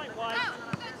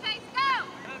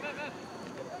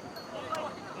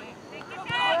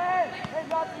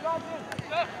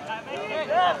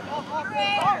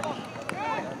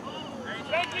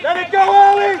 Let it go,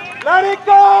 Ollie! Let it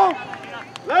go!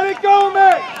 Let it go,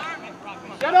 mate!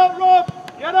 Get up, Rob!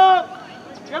 Get up!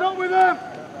 Get up with him!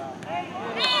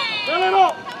 Fill it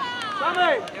up!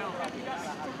 Sammy!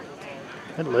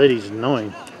 That lady's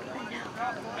annoying.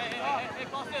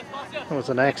 That was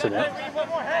an accident.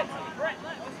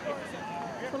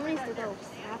 Somebody's to go.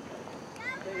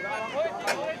 Hey,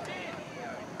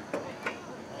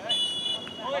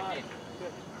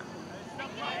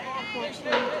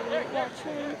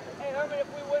 Herman, if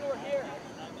we win, we're here.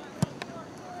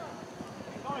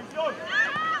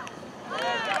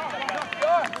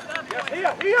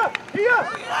 Yes, here!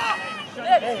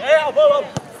 Hey, elbow!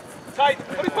 Tight,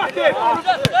 put it back in!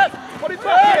 Put it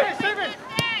back in!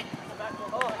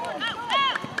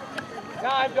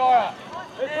 Time, Dora.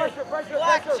 Pressure.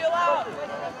 Relax, chill out.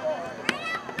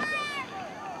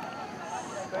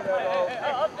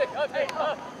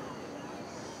 Up.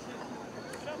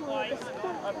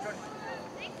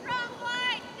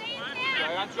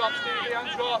 Hand drop, Stevie, hand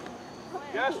drop.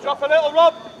 Yes, drop a little,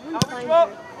 Rob. Now we drop.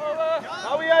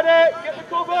 Now we had it. Get the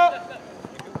cover.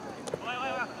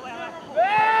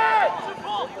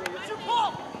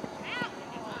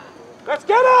 Let's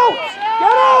get out!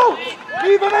 Get out!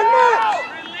 Leave him in net!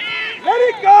 Let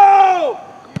it go!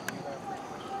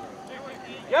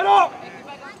 Get up!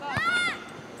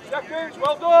 Seconds,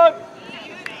 well done!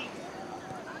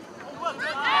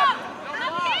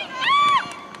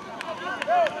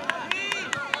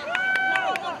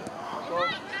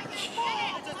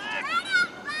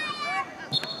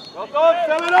 Well done,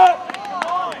 fill it up!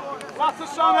 Lots of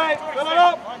Sammy, fill it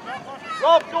up!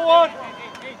 Rob, go on! I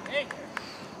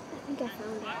think I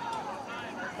found it.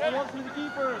 That one's for the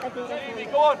keeper. I think I found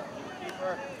it. Go on!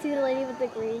 See the lady with the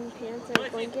green pants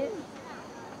and blanket?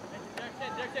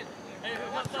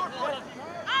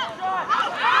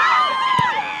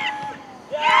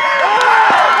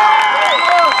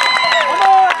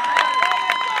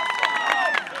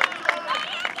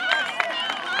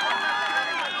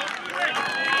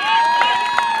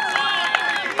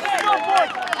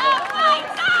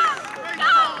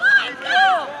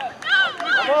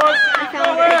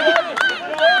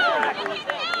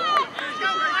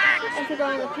 I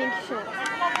forgot on the pink shirt.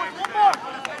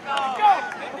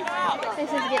 This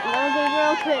is getting ugly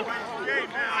real quick.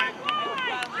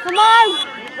 Come on!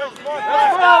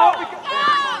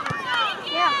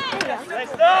 Yeah, there you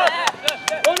go.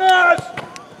 Runners!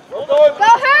 Well done! Go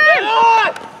Herm!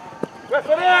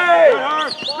 Referee!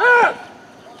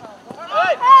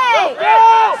 Hey!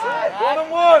 One and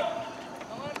one!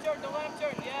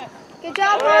 Good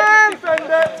job, Herm! Defend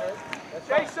it!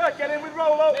 Chaser, get in with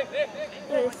Rolo!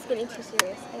 This is getting too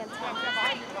serious. I got time.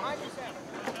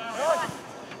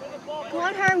 Come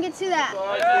on, Herm, get to that.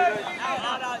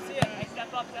 Out, see it. Hey,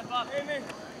 step up.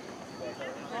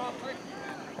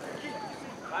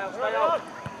 Kyle, stay out.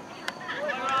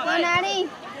 Go, Natty.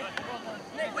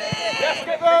 Yes,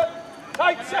 get there!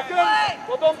 Tight seconds!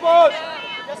 Well done, boys!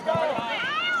 Let's go!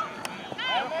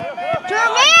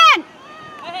 German!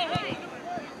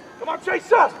 Come on,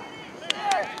 Chaser!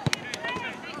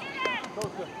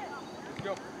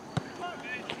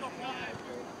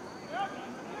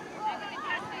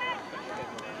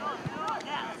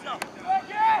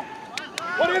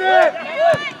 Put it in!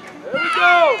 There we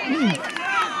go!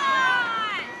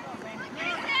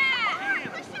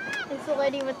 It's the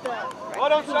lady with the...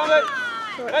 Right on, Sammy!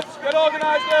 Let's get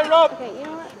organised there, Rob! Okay, you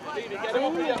know what? Stevie, get him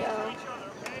up here.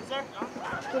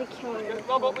 Get a killing. Get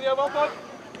Rob up here, well done.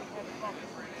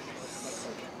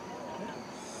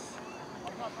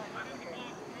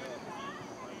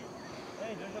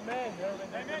 Hey, there's a man, there's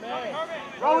a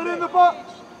man. Roll it in the box!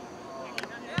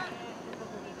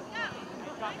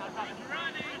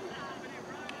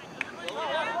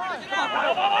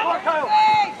 Come on, Kyle!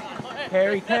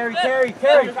 Carry. Carry, you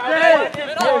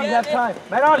have time.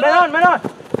 Man on.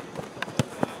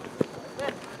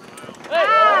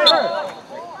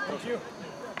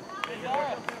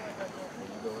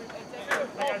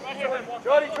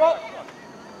 Jody, drop!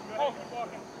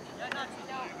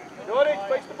 Jody,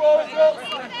 face the ball and drop!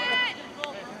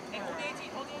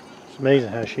 It's amazing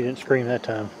how she didn't scream that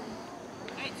time.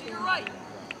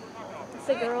 It's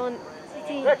the girl in...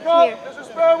 See, Pick here. up! There's a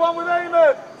spare one with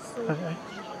Eamon! Okay.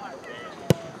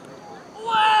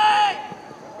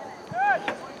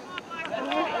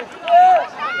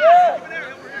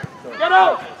 Get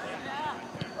out!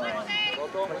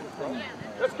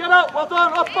 Let's get out! Well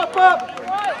done! Up!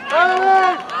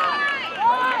 Early!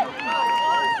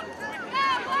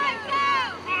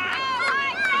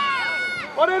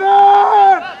 Put it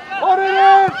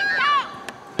in!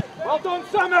 Well done,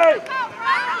 Sammy!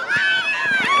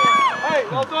 Hey,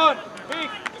 well done!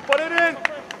 Keith, put it in!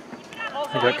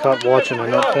 I got caught watching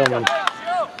and not filming.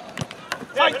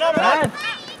 Tight, man!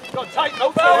 Got tight,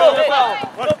 no foul! No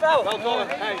foul! Well done!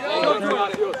 Hey, well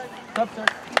done, yours.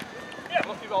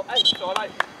 Hey, it's all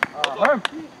right. Herm.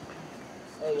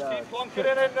 Just keep plonking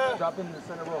in and... Drop in the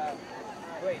center row.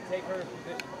 Wait, take her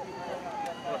position.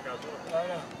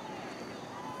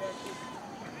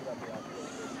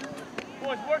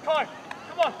 Boys, work hard.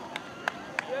 Come on.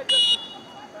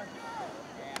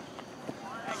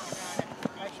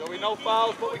 So we no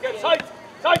fouls, but we get tight.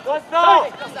 Tight. Let's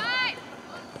go.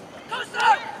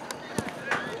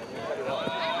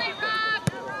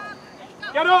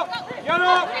 Get up. Get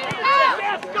up.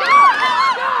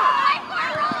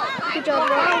 Good job,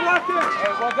 bro. Hey,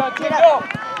 well done. Get Go. up.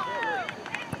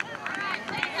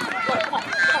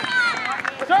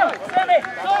 Sammy.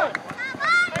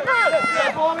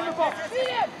 Yeah, ball in the box.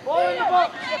 Ball in the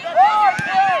box.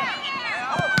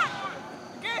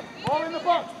 Ball in the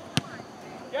box.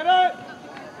 Get it.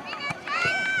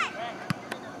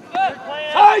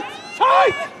 Tight.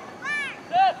 Tight.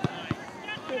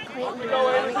 Clayton, Go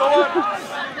in. Go on.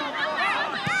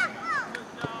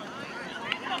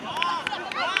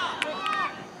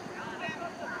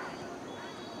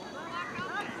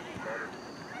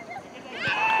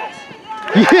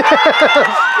 See,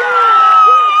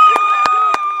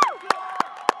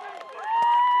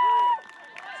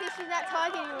 she's not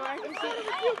talking anymore. Is she?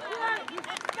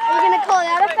 Are you gonna call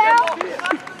that a foul?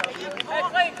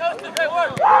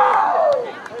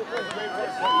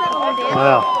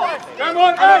 Wow. Come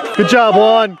on, hey. Good job,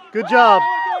 Juan. Good job.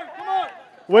 Come on.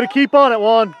 Way to keep on it,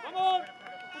 Juan. Come on.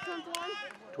 Which one's one?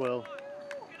 12.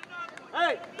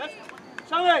 Hey,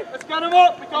 let's get him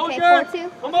up. We go Okay, again.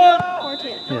 4-2. Come on.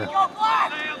 4-2. Yeah.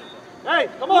 Hey,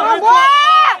 come on. Come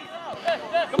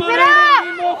on, Come on, Get Aiden, up. we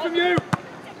need more from you.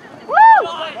 Woo!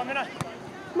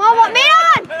 Come on, what man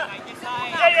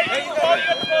on?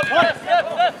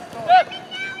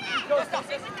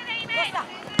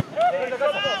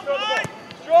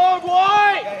 Strong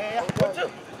wide.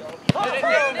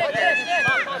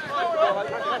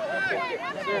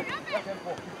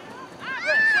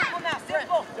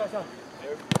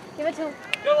 Give it to him.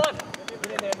 Go on.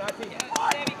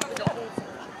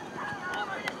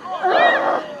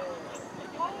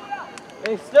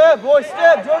 Hey, step, boy,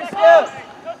 step. Jordan,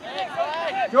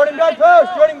 step. Jordan, back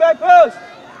post. Jordan, back post.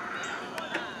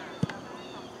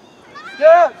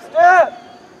 Step,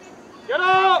 step. Get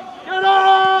up. Get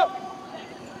up.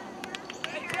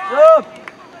 Up.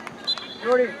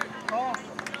 Jordan.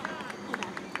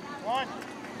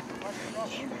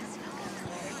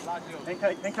 Hang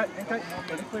tight, hang tight, hang tight.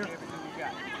 Get it clear.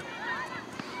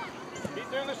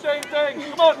 Keep doing the same thing.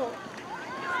 Come on.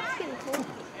 It's getting cold.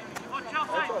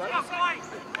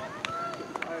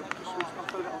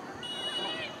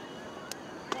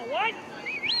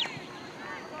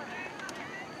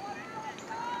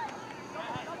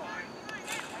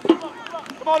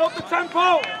 Come on, up the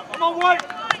tempo. Come on, White.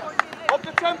 Up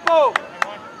the tempo.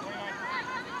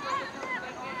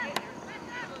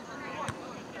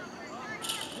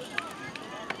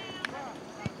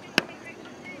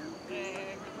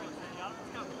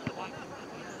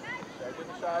 Stay to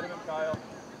the side of him, Kyle.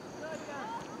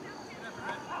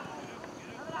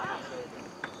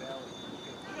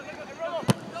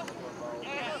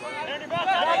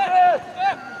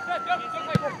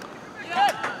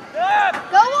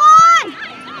 Go on!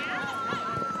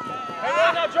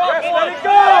 Yes, let it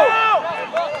go!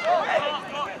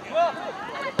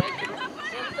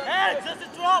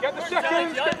 Get the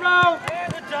seconds, get round!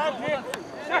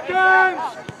 Seconds!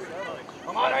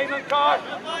 Come on, Eamon, card!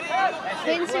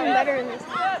 Hayden's doing better in this.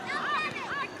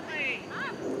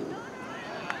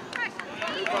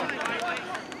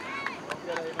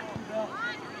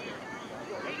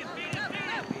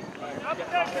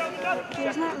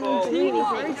 He's not really doing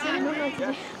anything, so I don't know what to do.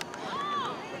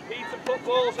 Compete and put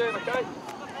balls in, okay?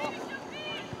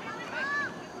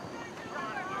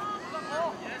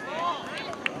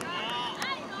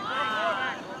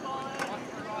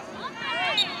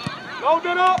 Load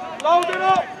it up! Load it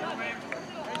up!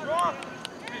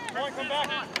 Come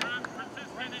back.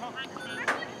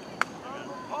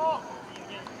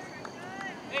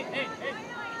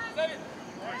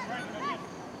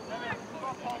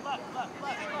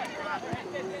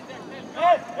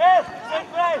 Hey. 7.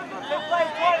 Same play,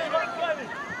 20.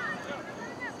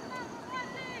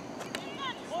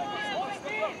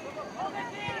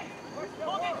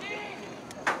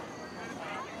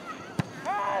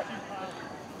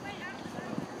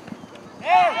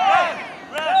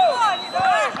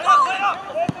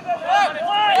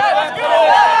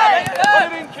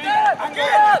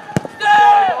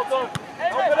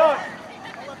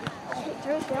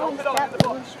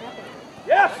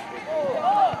 Yes!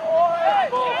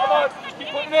 Come on, just keep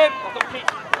putting in. Well done, Keith.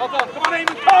 Well done. Come on,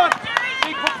 Eamon, come on.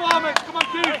 Big performance. Come on,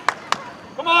 Keith.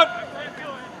 Come on.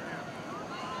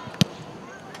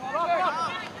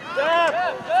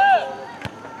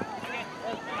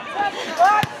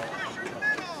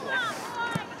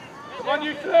 Come on, on,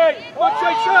 you three. Come on,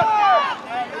 Chaser.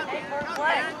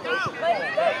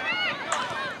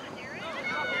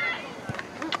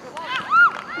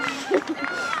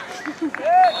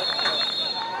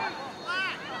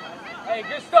 Hey,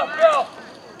 good stuff, Bill.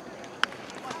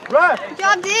 Right. Good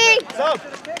job, D. Sub.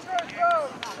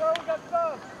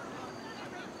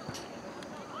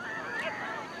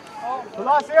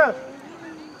 Palacios.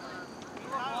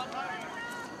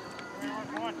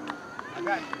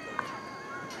 Okay.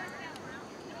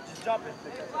 Just jump it.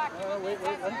 Wait.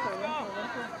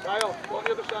 Kyle, go on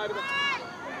the other side of it.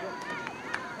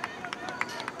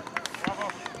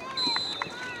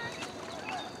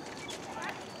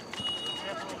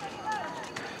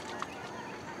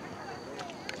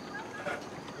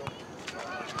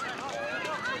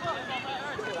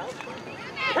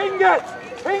 Ping it!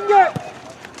 Ping it!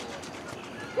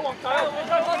 Go on, Kyle.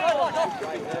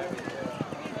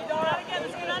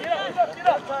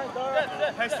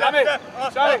 Hey, Sammy,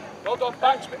 hold on,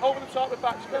 backspin, over the top with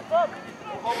backspin.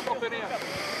 Hold up in here.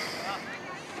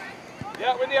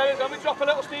 Yeah, we're in the area, then we drop a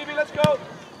little, Stevie, let's go.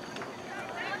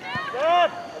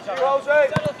 Good.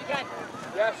 Jose.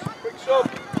 Yes, quick sub.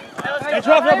 Hey,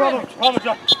 drop, no problem. Problem,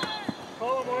 drop.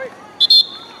 Follow, boy.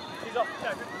 He's up.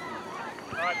 Yeah, good.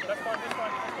 All right, that's fine.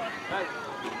 Hey.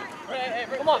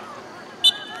 Come on.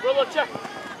 Willow, check.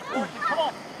 Come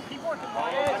on. Keep working.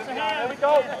 There we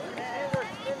go.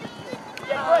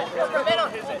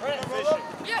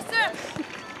 Yes, sir.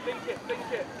 Think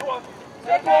it. Go on.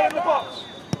 Get the ball in the box.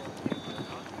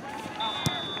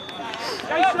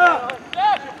 Chaser.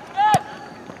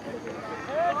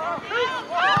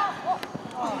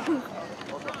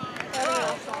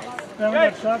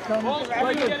 Ball's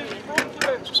ready, get in front of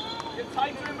him. Get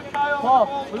tighter in with Kyle.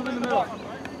 Paul, move in the middle.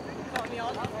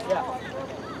 Yeah.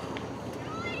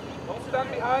 Don't stand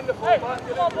behind the fullback.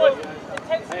 Come on, boys.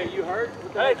 Hey, you hurt?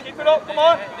 Hey, keep it up, come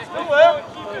on. Still there.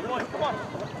 Come on.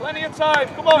 Plenty of time,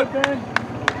 come on.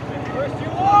 First you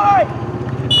wide.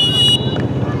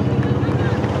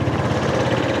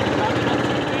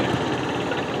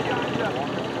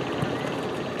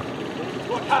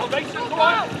 Go on, Kyle, Mason, come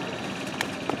on.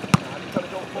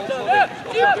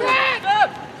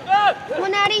 Come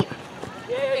on, Natty.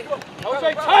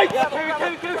 Jose, tight! Get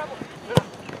it.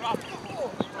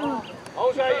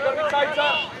 Jose, you gotta be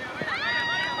tighter.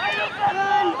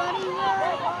 Run, buddy, run.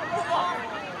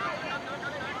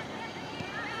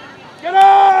 Get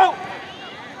out!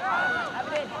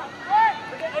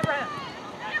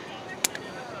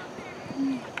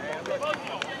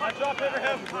 Nice job,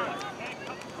 Abraham.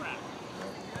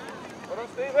 Well done,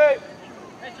 Stevie.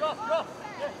 Hey, drop.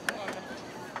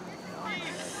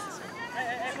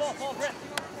 Hey, ball, Brett.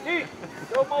 Keith,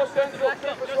 no more central.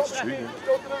 Cooper, swap the team. Just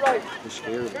go to the right. They're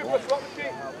scared of the Cooper, ball. swap the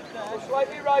team. Go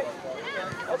slightly right.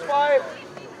 That's fine.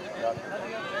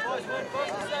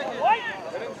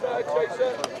 Get inside,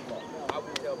 Chaser.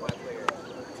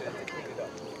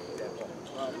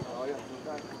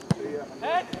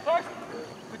 Head, first.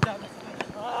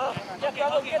 Get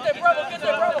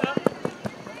there,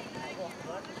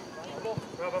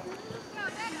 Bravo.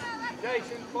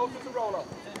 Jason, closer to roller.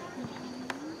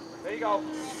 There you go.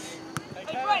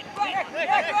 Hey, right.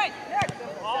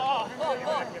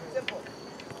 Simple.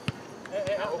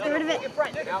 Get rid of it.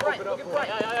 Now open up for it.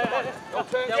 Yeah. No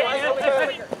turn, Yeah,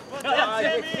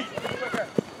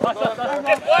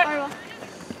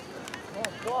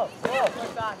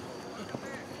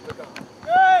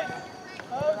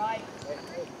 Right.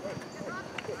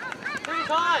 Free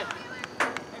time.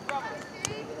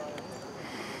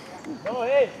 Go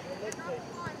ahead.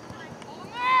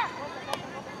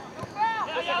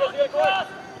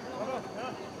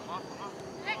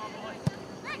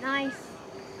 Nice.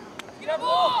 Get a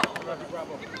ball.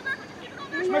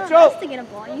 You're not supposed to get a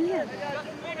ball. You get a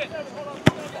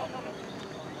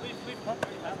ball.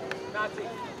 Nazi.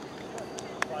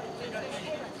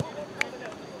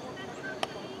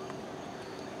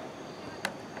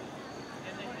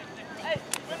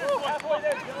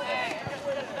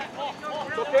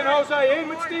 Tuck in, Jose. In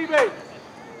with Stevie.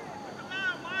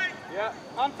 Yeah,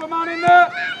 man for man in there.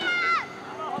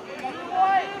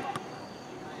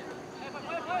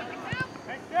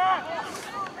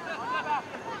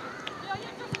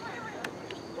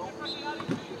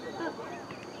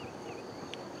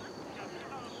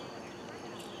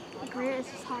 Grant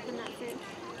is just hopping that fish.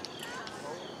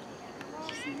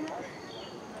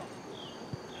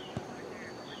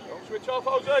 Don't switch off,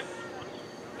 Jose.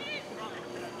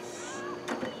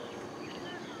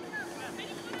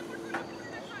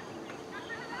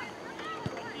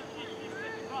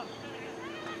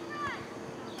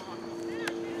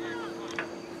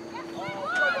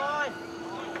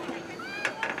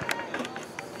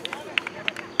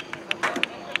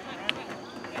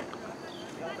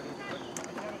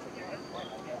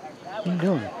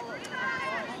 doing?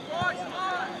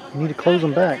 You need to close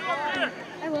them back. I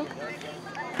will.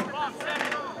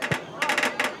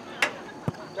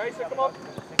 Jason, come on.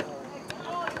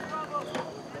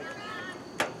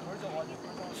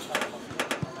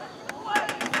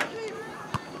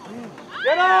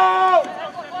 Get out!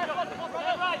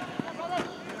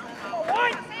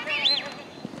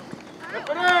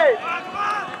 Referee!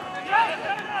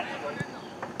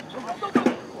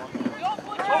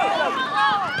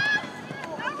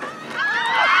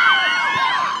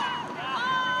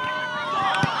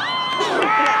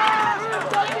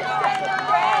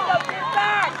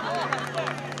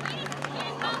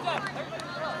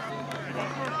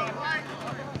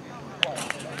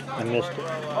 I missed it.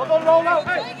 Hold on, roll out.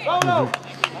 Hey, roll out.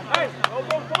 Hey,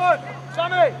 hold on, come on.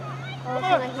 Sammy. Come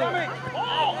on, Sammy.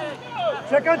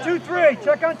 Check on 2-3.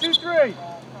 Check on 2-3.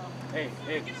 Hey,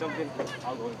 something.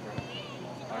 I'll go in for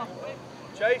it.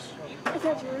 Chase. Is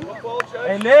that Drew? Football, Chase.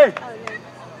 Hey, Nick. Oh, no.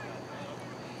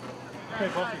 Okay,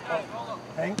 both of you.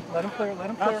 Hang. Let him clear. Let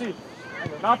him clear.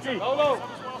 Nazi. Roll.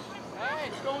 Hey,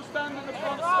 just go and stand in the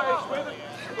front space with it.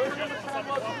 Where the number 10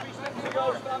 was 3 steps to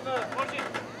go, stand there.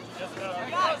 I'm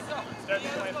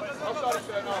sorry,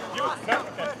 sir, no. Okay.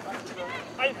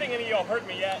 I didn't think any of y'all heard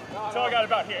me yet until I got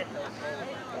about here.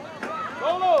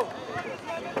 Rolo!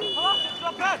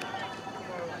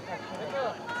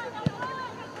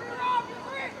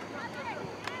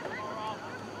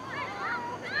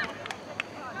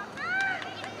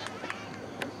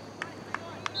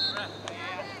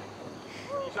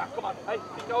 Zach, come on. Hey,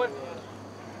 keep going.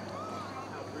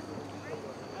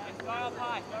 Start up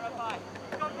high.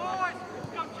 Go boys!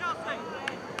 Come Chelsea!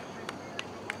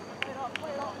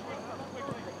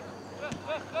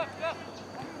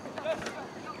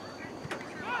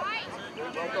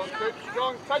 Well done, Chris.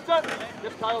 Strong. Tighter.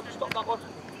 Yes, Kyle, just stop that one.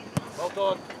 Well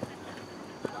done.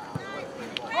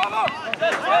 Bravo!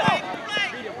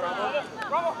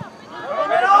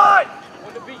 Get on!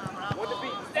 Want the beat.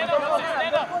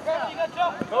 Stand up!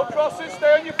 No crosses,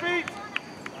 stay on your feet.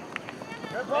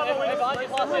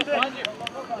 Behind you.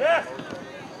 Yes!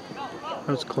 That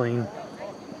was clean. Let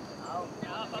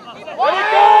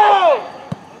it go!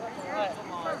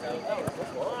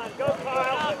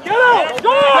 Get out!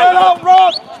 Get out,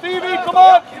 Rob! Stevie, come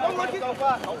on!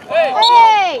 Hey!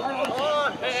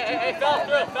 Hey,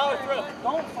 foul through.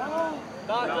 Don't foul.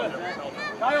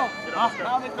 Kyle,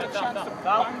 now they've got a chance to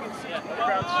bang and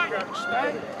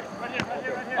stay.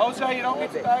 Jose, you don't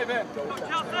need to dive in.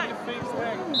 Stay your feet,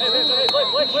 stay.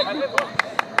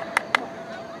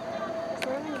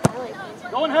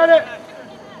 Go and hit it.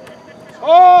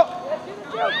 Oh!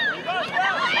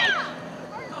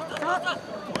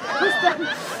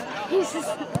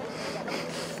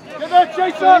 Get there,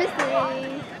 Jason!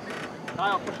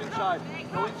 Kyle, push inside.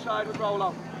 Go inside with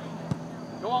Rolo.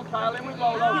 Go on, Kyle, in with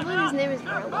Rolo. I believe his name is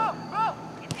Rolo.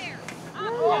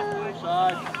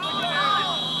 Inside.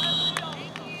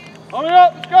 Hurry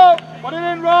up, let's go. Put it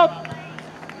in, Rob.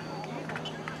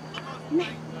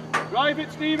 Drive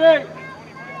it, Stevie.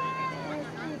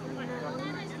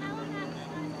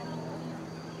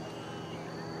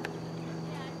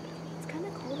 It's kind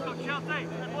of cold out here.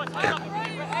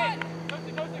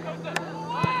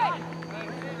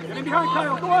 Get in behind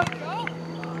Kyle, go on.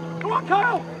 Go on,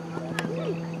 Kyle.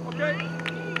 Okay.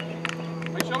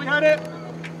 Make sure we had it.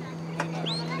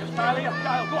 Yes,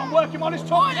 Kyle, go on, work him on his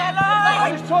touch.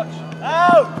 On his touch.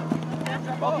 Out.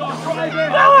 Well done, drive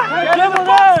in. Get in the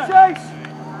box, Chase.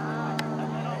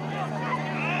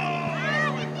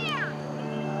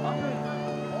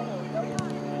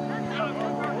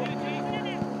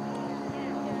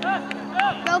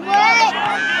 Go Blake!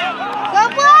 Go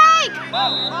Blake!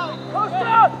 Post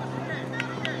up.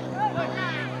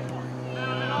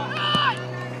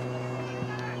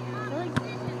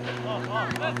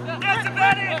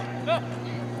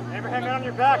 Never hang on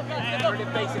your back. Turn it,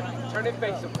 face him. Turn it,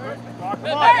 face him. Come on.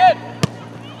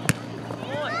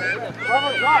 Go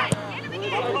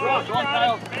on,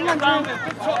 Kyle. Down there,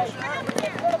 good touch.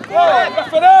 Whoa,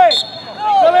 referee!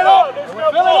 Fill it up! Fill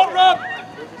it up, Rob!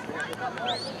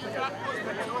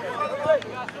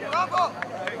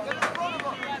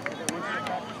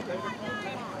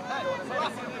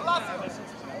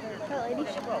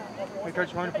 Hey,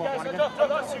 Coach, you want to pull one again?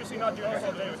 I'm seriously not doing this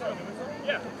all day.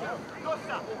 Yeah. You walk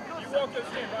this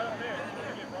in right up there.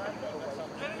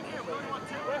 Get in here. What do you want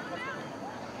to?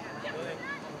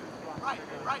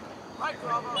 Right,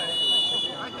 Bravo.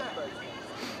 Right there.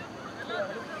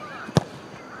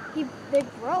 They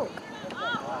broke. I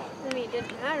mean, it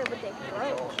didn't matter, but they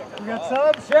broke. We got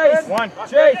subs. Chase. One.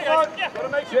 Chase. Gotta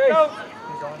make it count.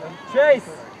 Chase.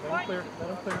 Let him clear. Let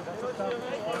him clear. That's a stop.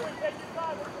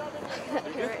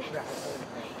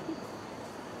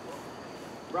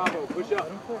 Bravo, push up.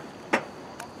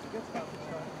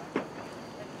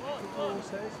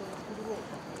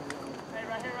 Hey,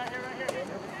 right here, right here, right here.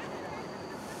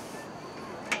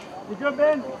 You good,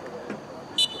 Ben?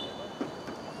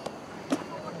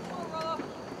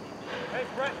 Hey,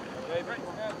 Brett. Hey, Brett.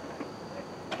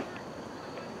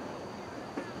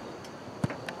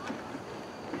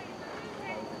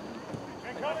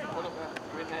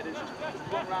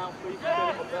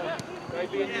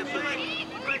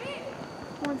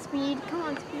 Come on, Speed. Come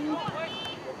on, Speed.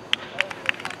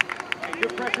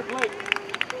 Good pressure, Blake.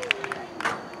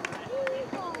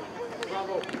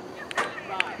 Bravo.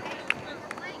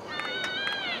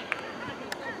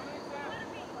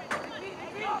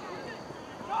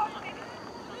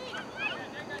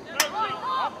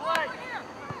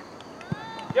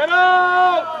 Get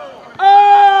out!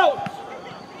 Out!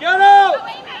 Get out!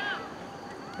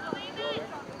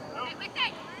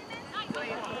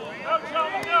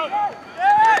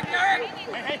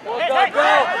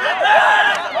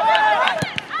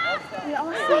 We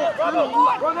all see it coming.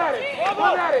 Run at it!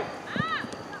 Run at it!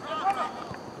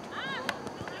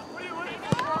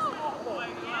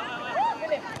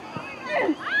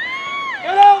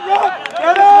 Get out, Rob!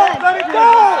 Get out! Let it go!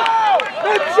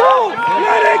 Mitchell!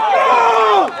 Let it go!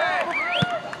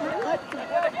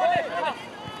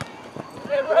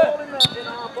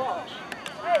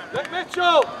 Let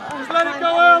Mitchell! Just let it go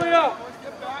earlier!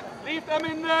 Leave them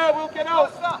in there, we'll get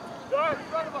out!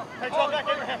 Hey, John, back,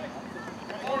 Abraham.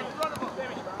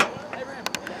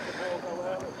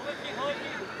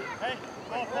 Hey,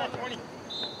 ball, 20.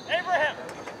 Abraham!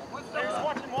 Players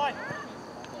watching wide.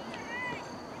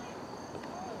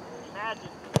 Imagine.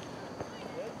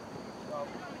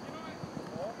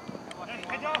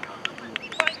 Hey, John.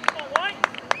 Come on, wide.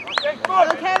 Go,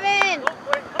 Kevin.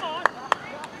 Come on.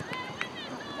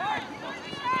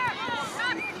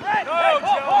 Go,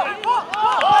 John.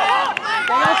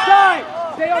 Stay outside!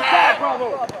 Stay outside, Bravo!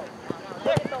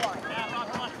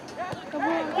 Come on,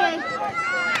 okay.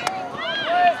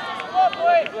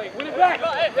 Blake, win it back!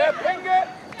 Yeah, ping it!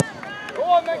 Go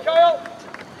on then, Kyle!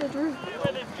 Good Drew.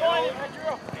 Hold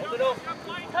it up.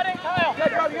 Cut it, Kyle. You gotta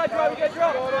drop, you gotta drop, you gotta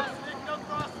drop! Got it.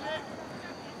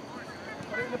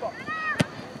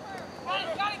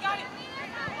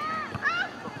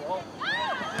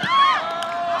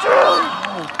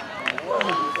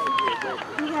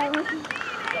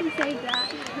 He saved that.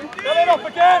 Fill it up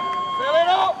again! Fill it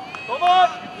up! Come on!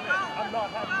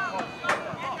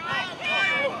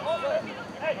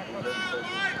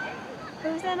 Who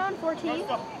was that on? 14?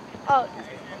 Oh,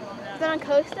 was that on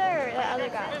Costa or the other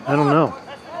guy? I don't know.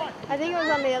 I think it was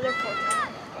on the other 14.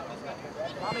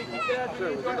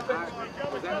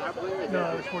 No,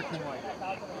 it was 14 white.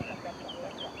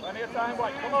 Plenty of time,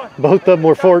 White, come on! Both of them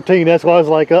were 14. That's why I was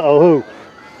like, uh-oh, who?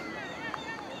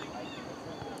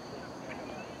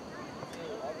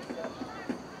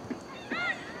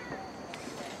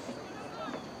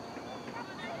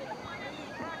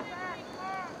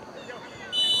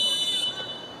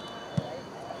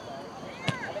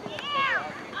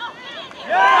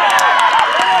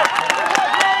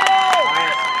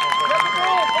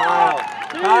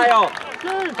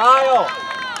 Kyle!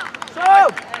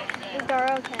 Is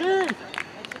Dara okay?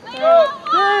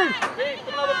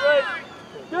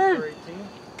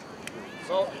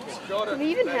 Do we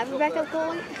even have a backup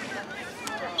goalie?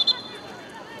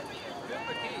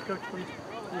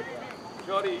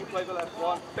 Jody, you play the left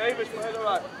one. Davis, play the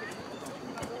right.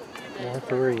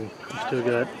 4-3. Still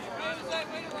got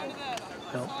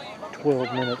about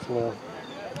 12 minutes left.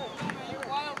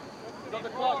 He's on the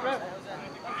clock, man.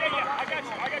 Yeah, I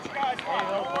got you guys.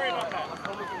 Don't worry about that.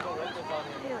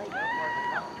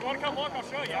 You want to come look? I'll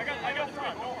show you. I got the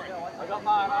front. Don't worry. I got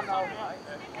mine, I know.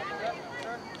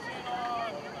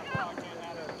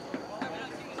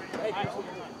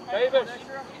 Davis,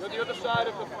 you're the other side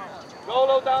of the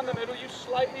Golo down the middle. You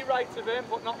slightly right of him,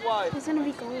 but not wide. He's going to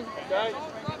be going. Okay?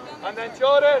 And then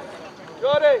Jordan.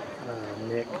 Jordy.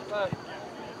 Nick. Okay.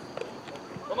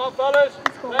 Come on, fellas.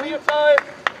 Plenty of time.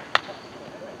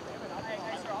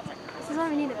 This is why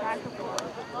we need a backup goalie.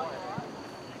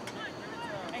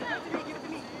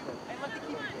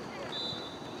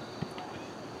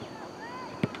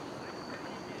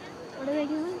 What are they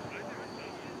doing?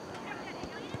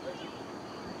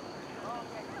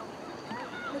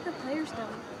 What the players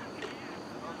doing?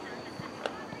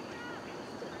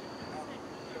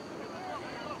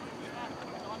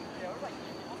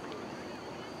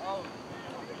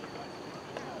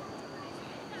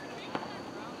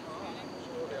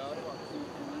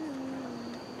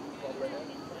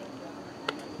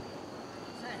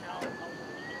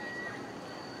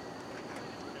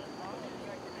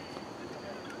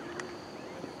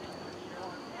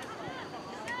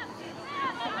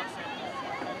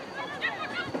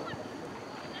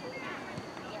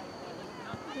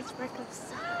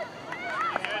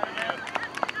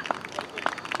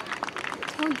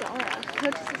 on Dara.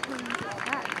 Coach is just telling him to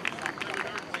attack.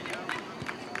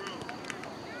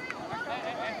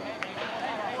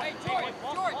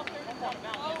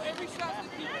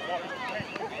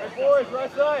 Hey, boys,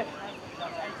 right side.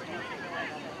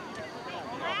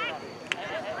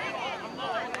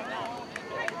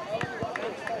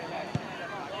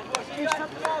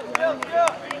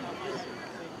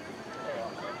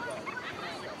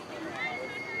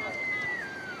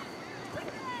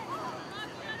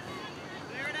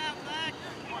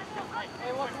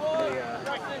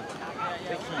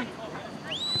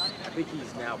 I think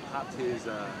he's now popped his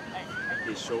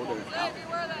shoulder out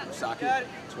socket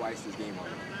twice this game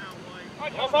already.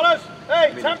 Come on, fellas.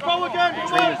 Hey, tempo again. The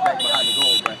trainer's back behind the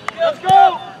goal, but Let's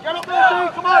go. Get up there,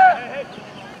 dude. Come on.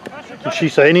 Did she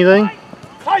say anything?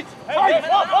 Tight. Tight.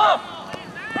 Come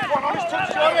on, on his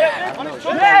touch, Johnny. On his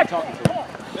touch. I'm talking to him.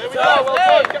 There we go. Well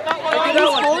done. Get that one. He's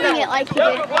holding it like he Yeah,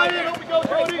 did. we're playing. Up we go,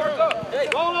 Jody.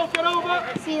 Rolo, get over.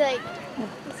 See, like,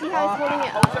 see how he's holding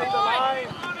it up? Take the line.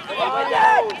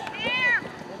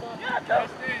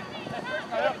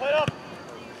 Play it up.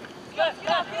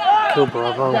 Kill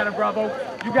Bravo. You got him, Bravo.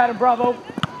 You got him, Bravo.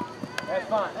 That's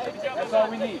fine. That's all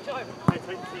we need.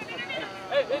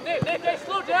 Hey, Nick, hey,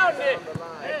 slow down, Nick.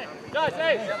 Guys,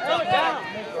 hey, slow it down.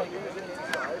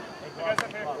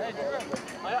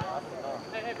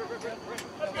 Hey,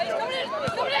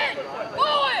 he's coming in.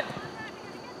 Follow him.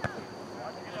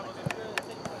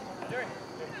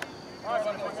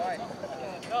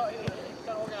 No, he's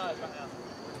not organized right now.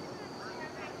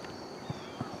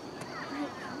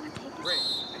 Great.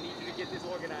 I need you to get this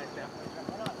organized now.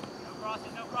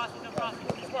 No crossing.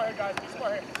 Be smart here, guys. Be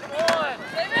smart here. Come on,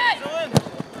 save it.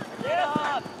 Get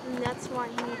up. And that's why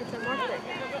he needed to mark it.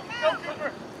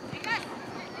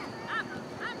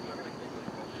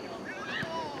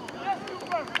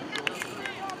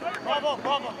 Bravo.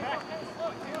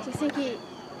 Do you think he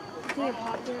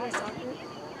popped in my socket?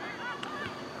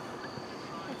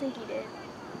 I think he did.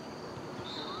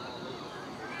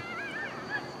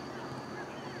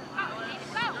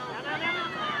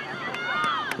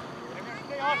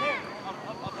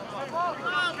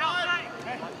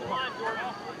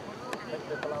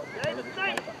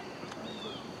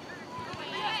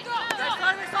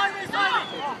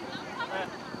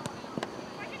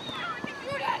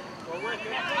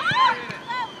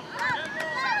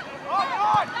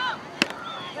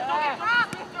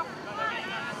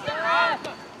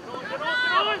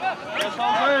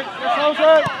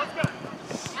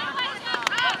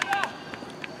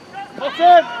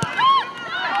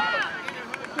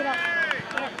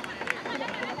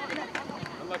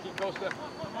 Unlucky Costa.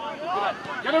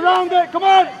 Get around it. Come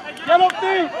on. Get up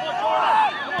deep.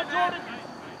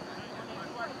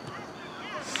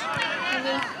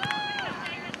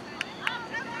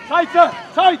 Tighter.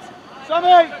 Tight.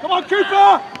 Sammy. Come on,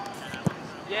 Cooper.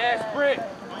 Yes, Britt.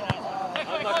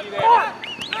 Unlucky there.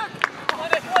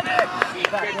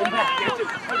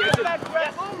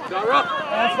 Dara.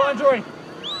 That's fine, Jordan.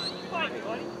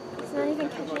 It's not even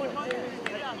catching it.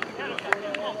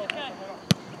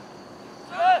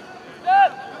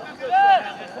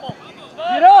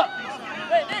 Get up.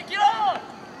 Hey, Nick, get on.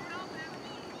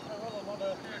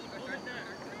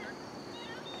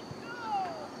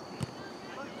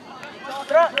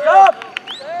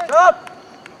 Stop.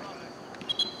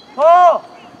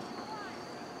 Paul.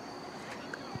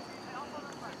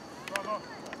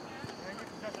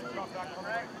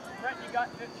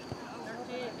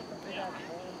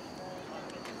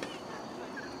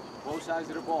 both sides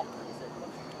of the ball.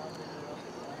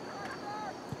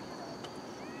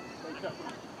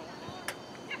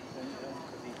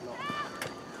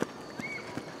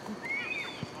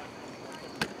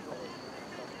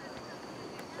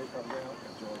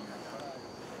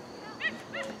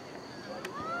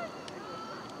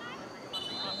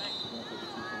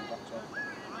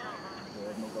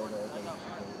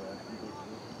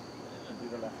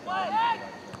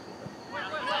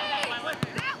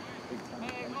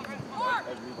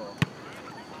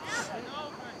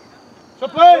 So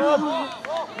play!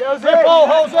 Jose, ball,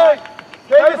 Jose!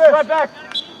 Davis, right back!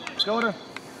 Shoulder,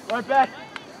 right back.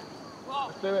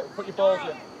 Let's do it, put your balls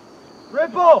in.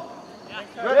 Red ball!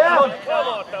 Yeah! Come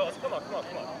on, fellas, come on.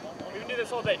 We can do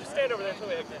this all day. Just stand over there until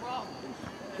we exit.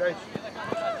 Chase.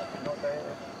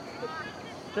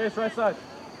 Chase, right side.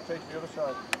 Chase, the other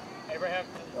side. Abraham.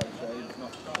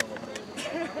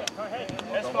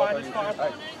 That's fine, that's fine.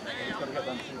 Hey, just got to get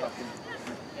them two back in.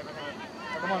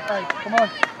 Come on, hey, come on,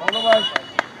 all the way.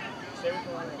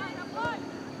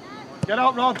 Get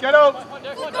out, Rod, get out.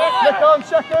 Click on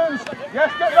seconds.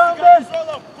 Yes, get round this.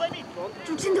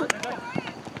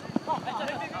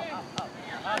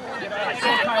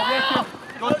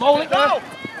 Good, bowl it there.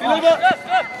 Deliver.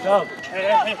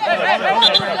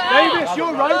 Davis,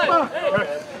 you're right back.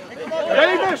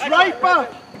 Davis, right back.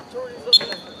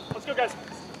 Let's go, guys.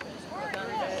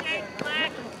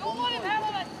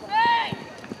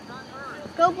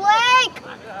 Go Blake!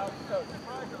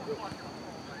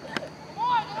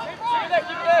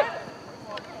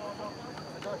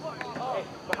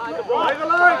 Behind the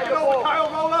line, get over Kyle,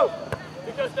 roll out.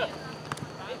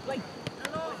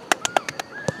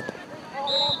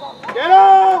 Get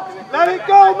out! Let it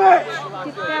go, Mitch!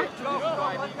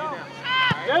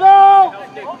 Get out!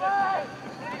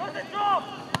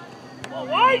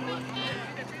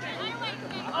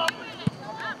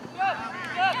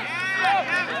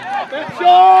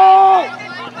 Mitchell!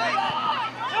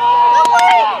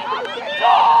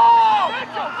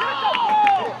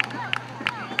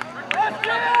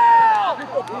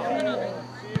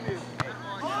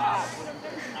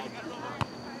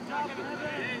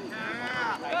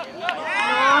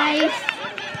 Nice.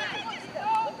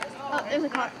 Oh, there's a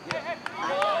car.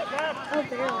 Oh,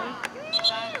 barely.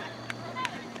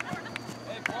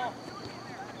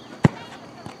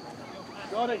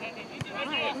 Got it.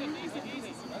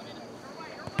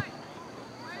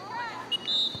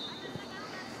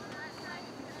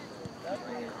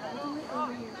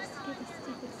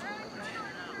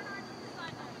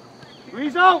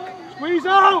 Squeeze out! Squeeze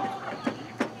out!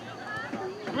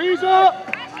 Squeeze up!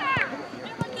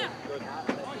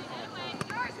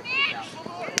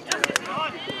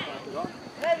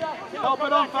 Help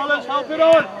it on, fellas! Help it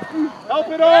on! Help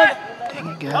it on! Dang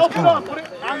it, guys, Help it come on! on. Put it,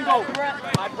 angle!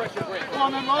 High pressure break. Come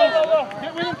on then, roll!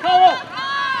 Get with him, Carol!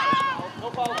 No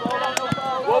foul, no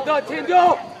foul. Well done,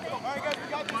 Tindo!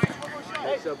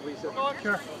 Hey, come on.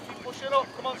 Sure. Push it up.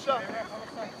 Come on, Sean.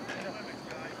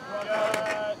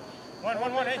 One,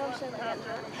 hey.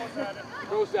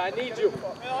 Rosa, I need you.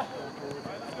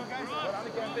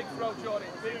 Big throw, Jordan.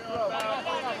 Big throw.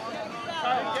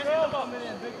 Get in the box.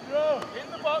 Big throw. In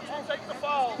the box, we'll take the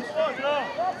foul. Come on, Joe.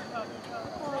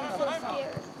 Oh, I'm so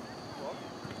scared.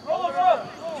 Roll it up.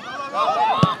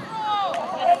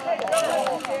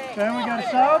 Okay, we got a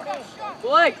sub.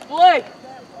 Blake, Blake!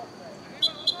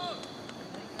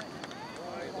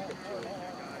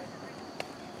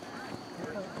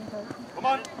 Come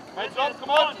on. Heads up, come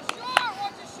on.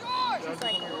 She's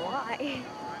like, why?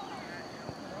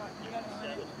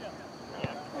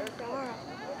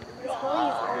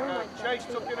 Chase,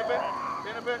 tuck in a bit.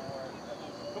 In a bit.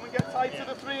 Come and get tight to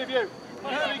the three of you.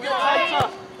 Really get tighter.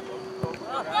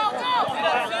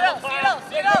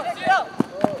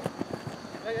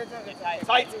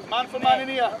 Tight, man for man in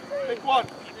here. Pick one.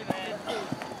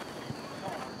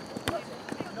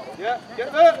 Yeah,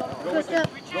 get there. Go with him.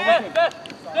 Go with him.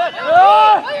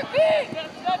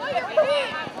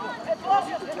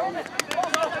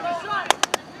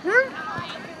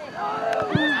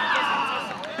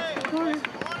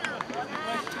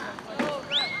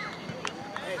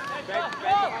 Back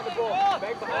behind the ball.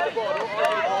 Back behind the ball. Don't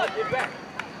argue. Get back.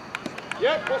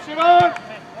 Yeah, push him on.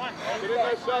 Get in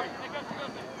there, son.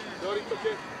 Jody took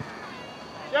it.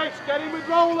 Chase, get him with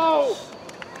Rolo.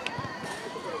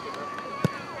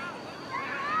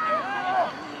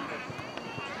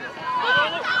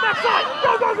 Backside!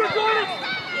 Go, Jordan!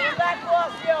 Back,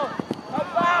 Palacio!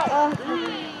 About!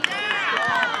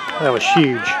 That was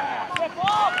huge.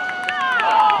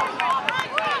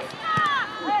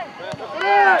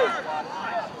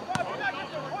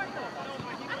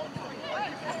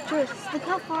 George, look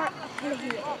how far ahead he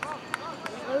is.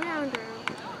 Slow down, Drew.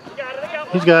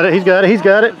 He's got it, he's got it, he's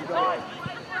got it.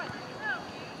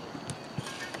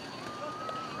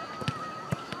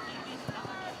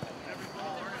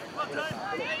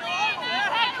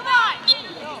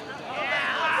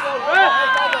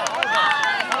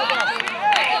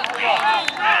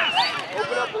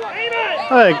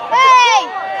 Hey! Hey!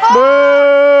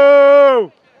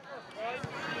 Boo!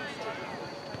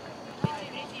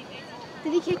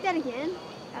 Did he kick that again?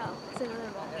 Oh, it's another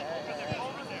ball.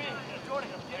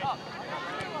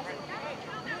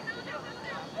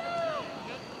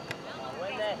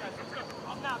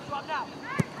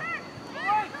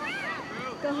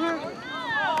 Go home.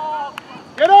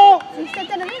 Get out! He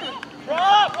stepped out of him.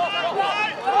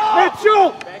 Mitchell,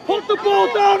 put the ball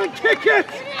down and kick it!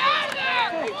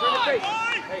 Hey, turn the face.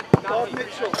 Hey, not me.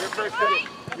 Mitchell. You're first to this.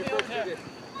 You're first to this.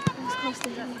 I was close to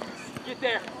him. Get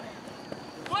there.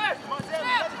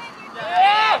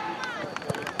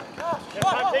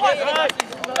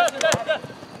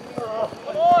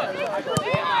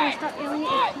 Stop yelling at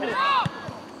your coach.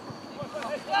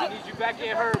 I need you back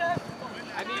in, Herb. I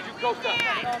need you, Costa.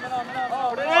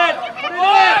 Put it in! Put it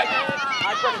in!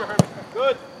 High pressure, Herb.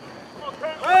 Good.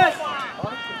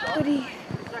 Woody.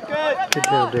 Good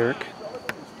job, Derek.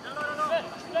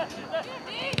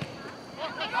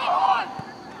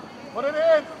 Put it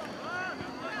in.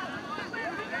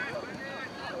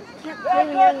 Can't play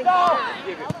when you're in the game.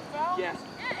 Give it. Yes.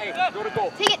 Hey, go to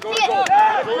goal. Take it, Go take to goal. it.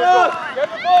 Get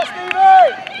the ball,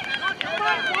 Stevie.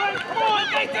 Come on,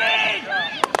 JT!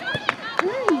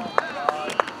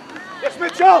 Yes,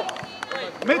 Mitchell.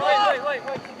 Wait, you got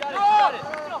it.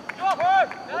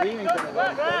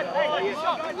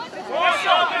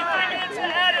 Marshall, 3 minutes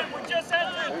added. We just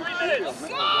had 3 minutes.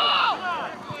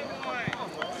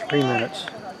 3 minutes.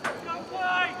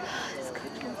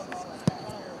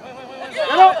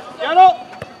 Get up, get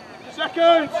up.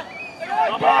 Seconds.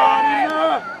 Come on, in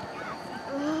there.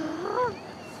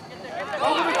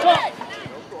 Over the top.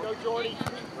 Go, Jordy.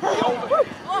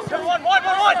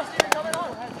 One.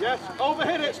 Yes,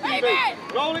 overhit it, Stevie.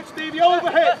 Roll it, Stevie,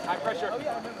 overhit. High pressure.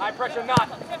 High pressure, not.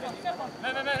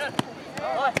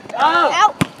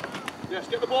 Out. Yes,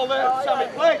 get the ball there. Sammy,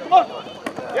 play, come on.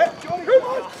 Yeah, Jordy, come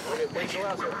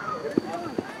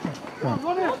on.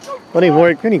 Wasn't even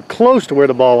work any close to where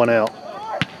the ball went out.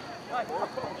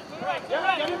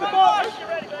 Yeah, get in the box.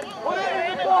 Put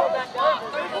it in the box.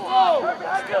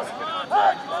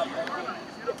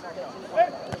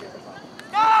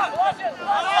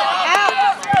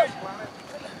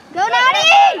 Go,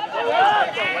 Naughty!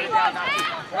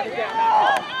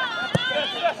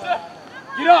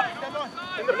 Get up.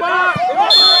 In the box.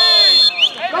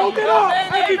 Go, get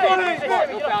up. Everybody.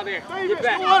 No foul there. Get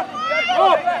back. Up.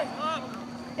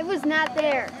 It was not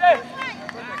there.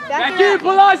 Back in,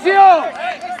 Palacio.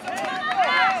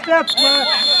 Steps, man.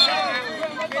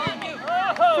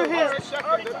 For who?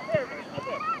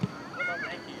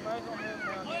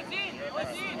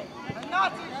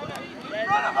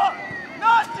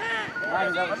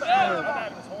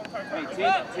 Hey,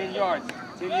 10 yards.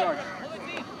 10 yards.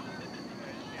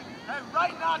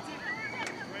 Right, Nazi.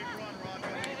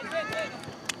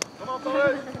 Come on,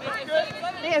 boys.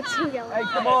 They have 2 yellows. Hey,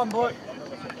 come on, boy.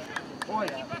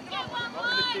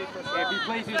 If he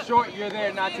plays it short, you're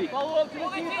there, Nazi. Follow up to the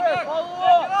keeper. Follow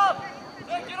up.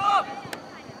 Get up.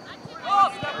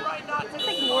 Step right, Nazi. It's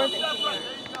like more than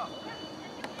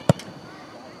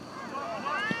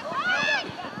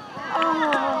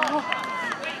Oh.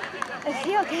 Is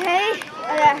he okay? Oh,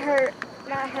 that hurt.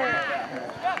 That hurt.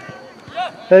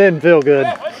 That didn't feel good.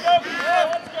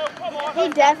 He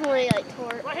definitely like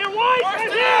tore it. Right here, White. Right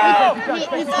here. He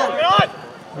tore it.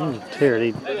 Tear it.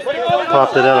 He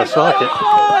popped it out of socket.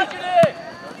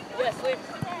 Yes, leave.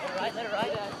 Right, let it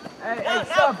ride. Hey,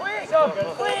 sub. Hey, come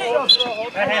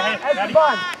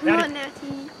on. Come on,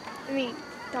 Natty. I mean,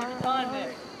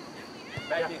 Dara.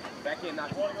 Back in,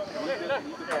 Nazi.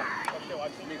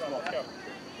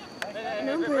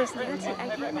 Number is Natty. I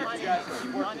cannot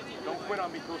Don't quit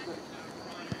on me, Coach.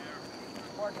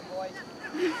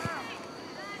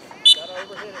 Gotta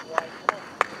overhit it, White.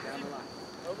 Down the line.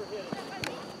 Overhit it.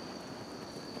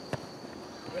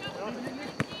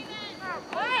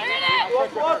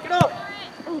 Get up.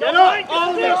 Get up.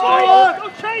 All this. Go on. Go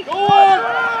chase. Go on.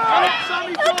 Get up,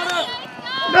 Sammy Turner.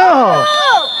 No!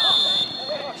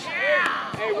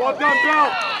 Hey, well done, Bill.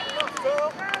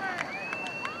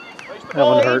 That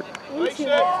one hurt. into it.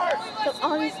 So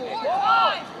obviously.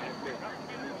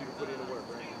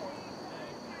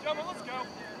 Gentlemen, let's go.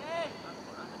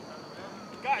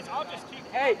 Guys, I'll just keep.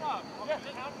 Hey,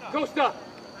 Costa.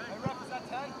 Hey, ref, is that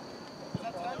 10? Is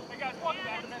that 10? Hey, guys, walk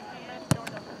back.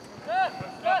 Yes.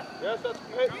 Yes, that's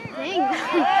great. Dang.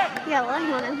 Yeah,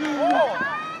 line on him.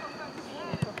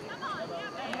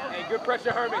 Hey, good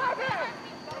pressure, Herman.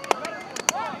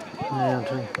 Yeah,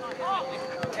 too.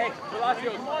 Hey,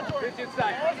 Palacios, pitch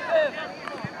inside.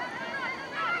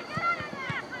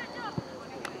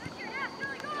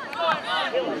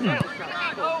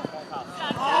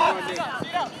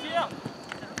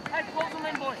 Hey, close them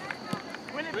in, boys.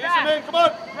 Win it Release back. him in, come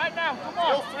on. Right now, come on.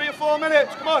 Still 3 or 4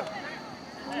 minutes, come on.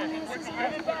 Win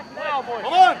it back now, boys.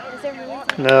 Come on. Is there really?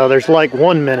 No, there's like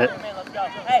 1 minute. Let's go.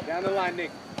 Hey. Down the line,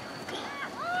 Nick.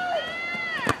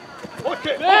 Hook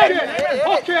it, hook it,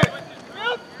 hook it.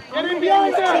 Get in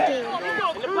behind there.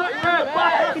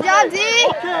 Good job, D.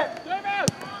 Hook it.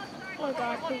 Oh,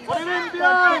 God, please. Put it in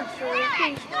behind.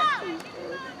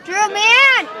 Drew,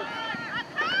 man.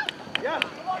 Yeah,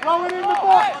 throw it in the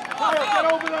box. Kyle, get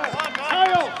over there.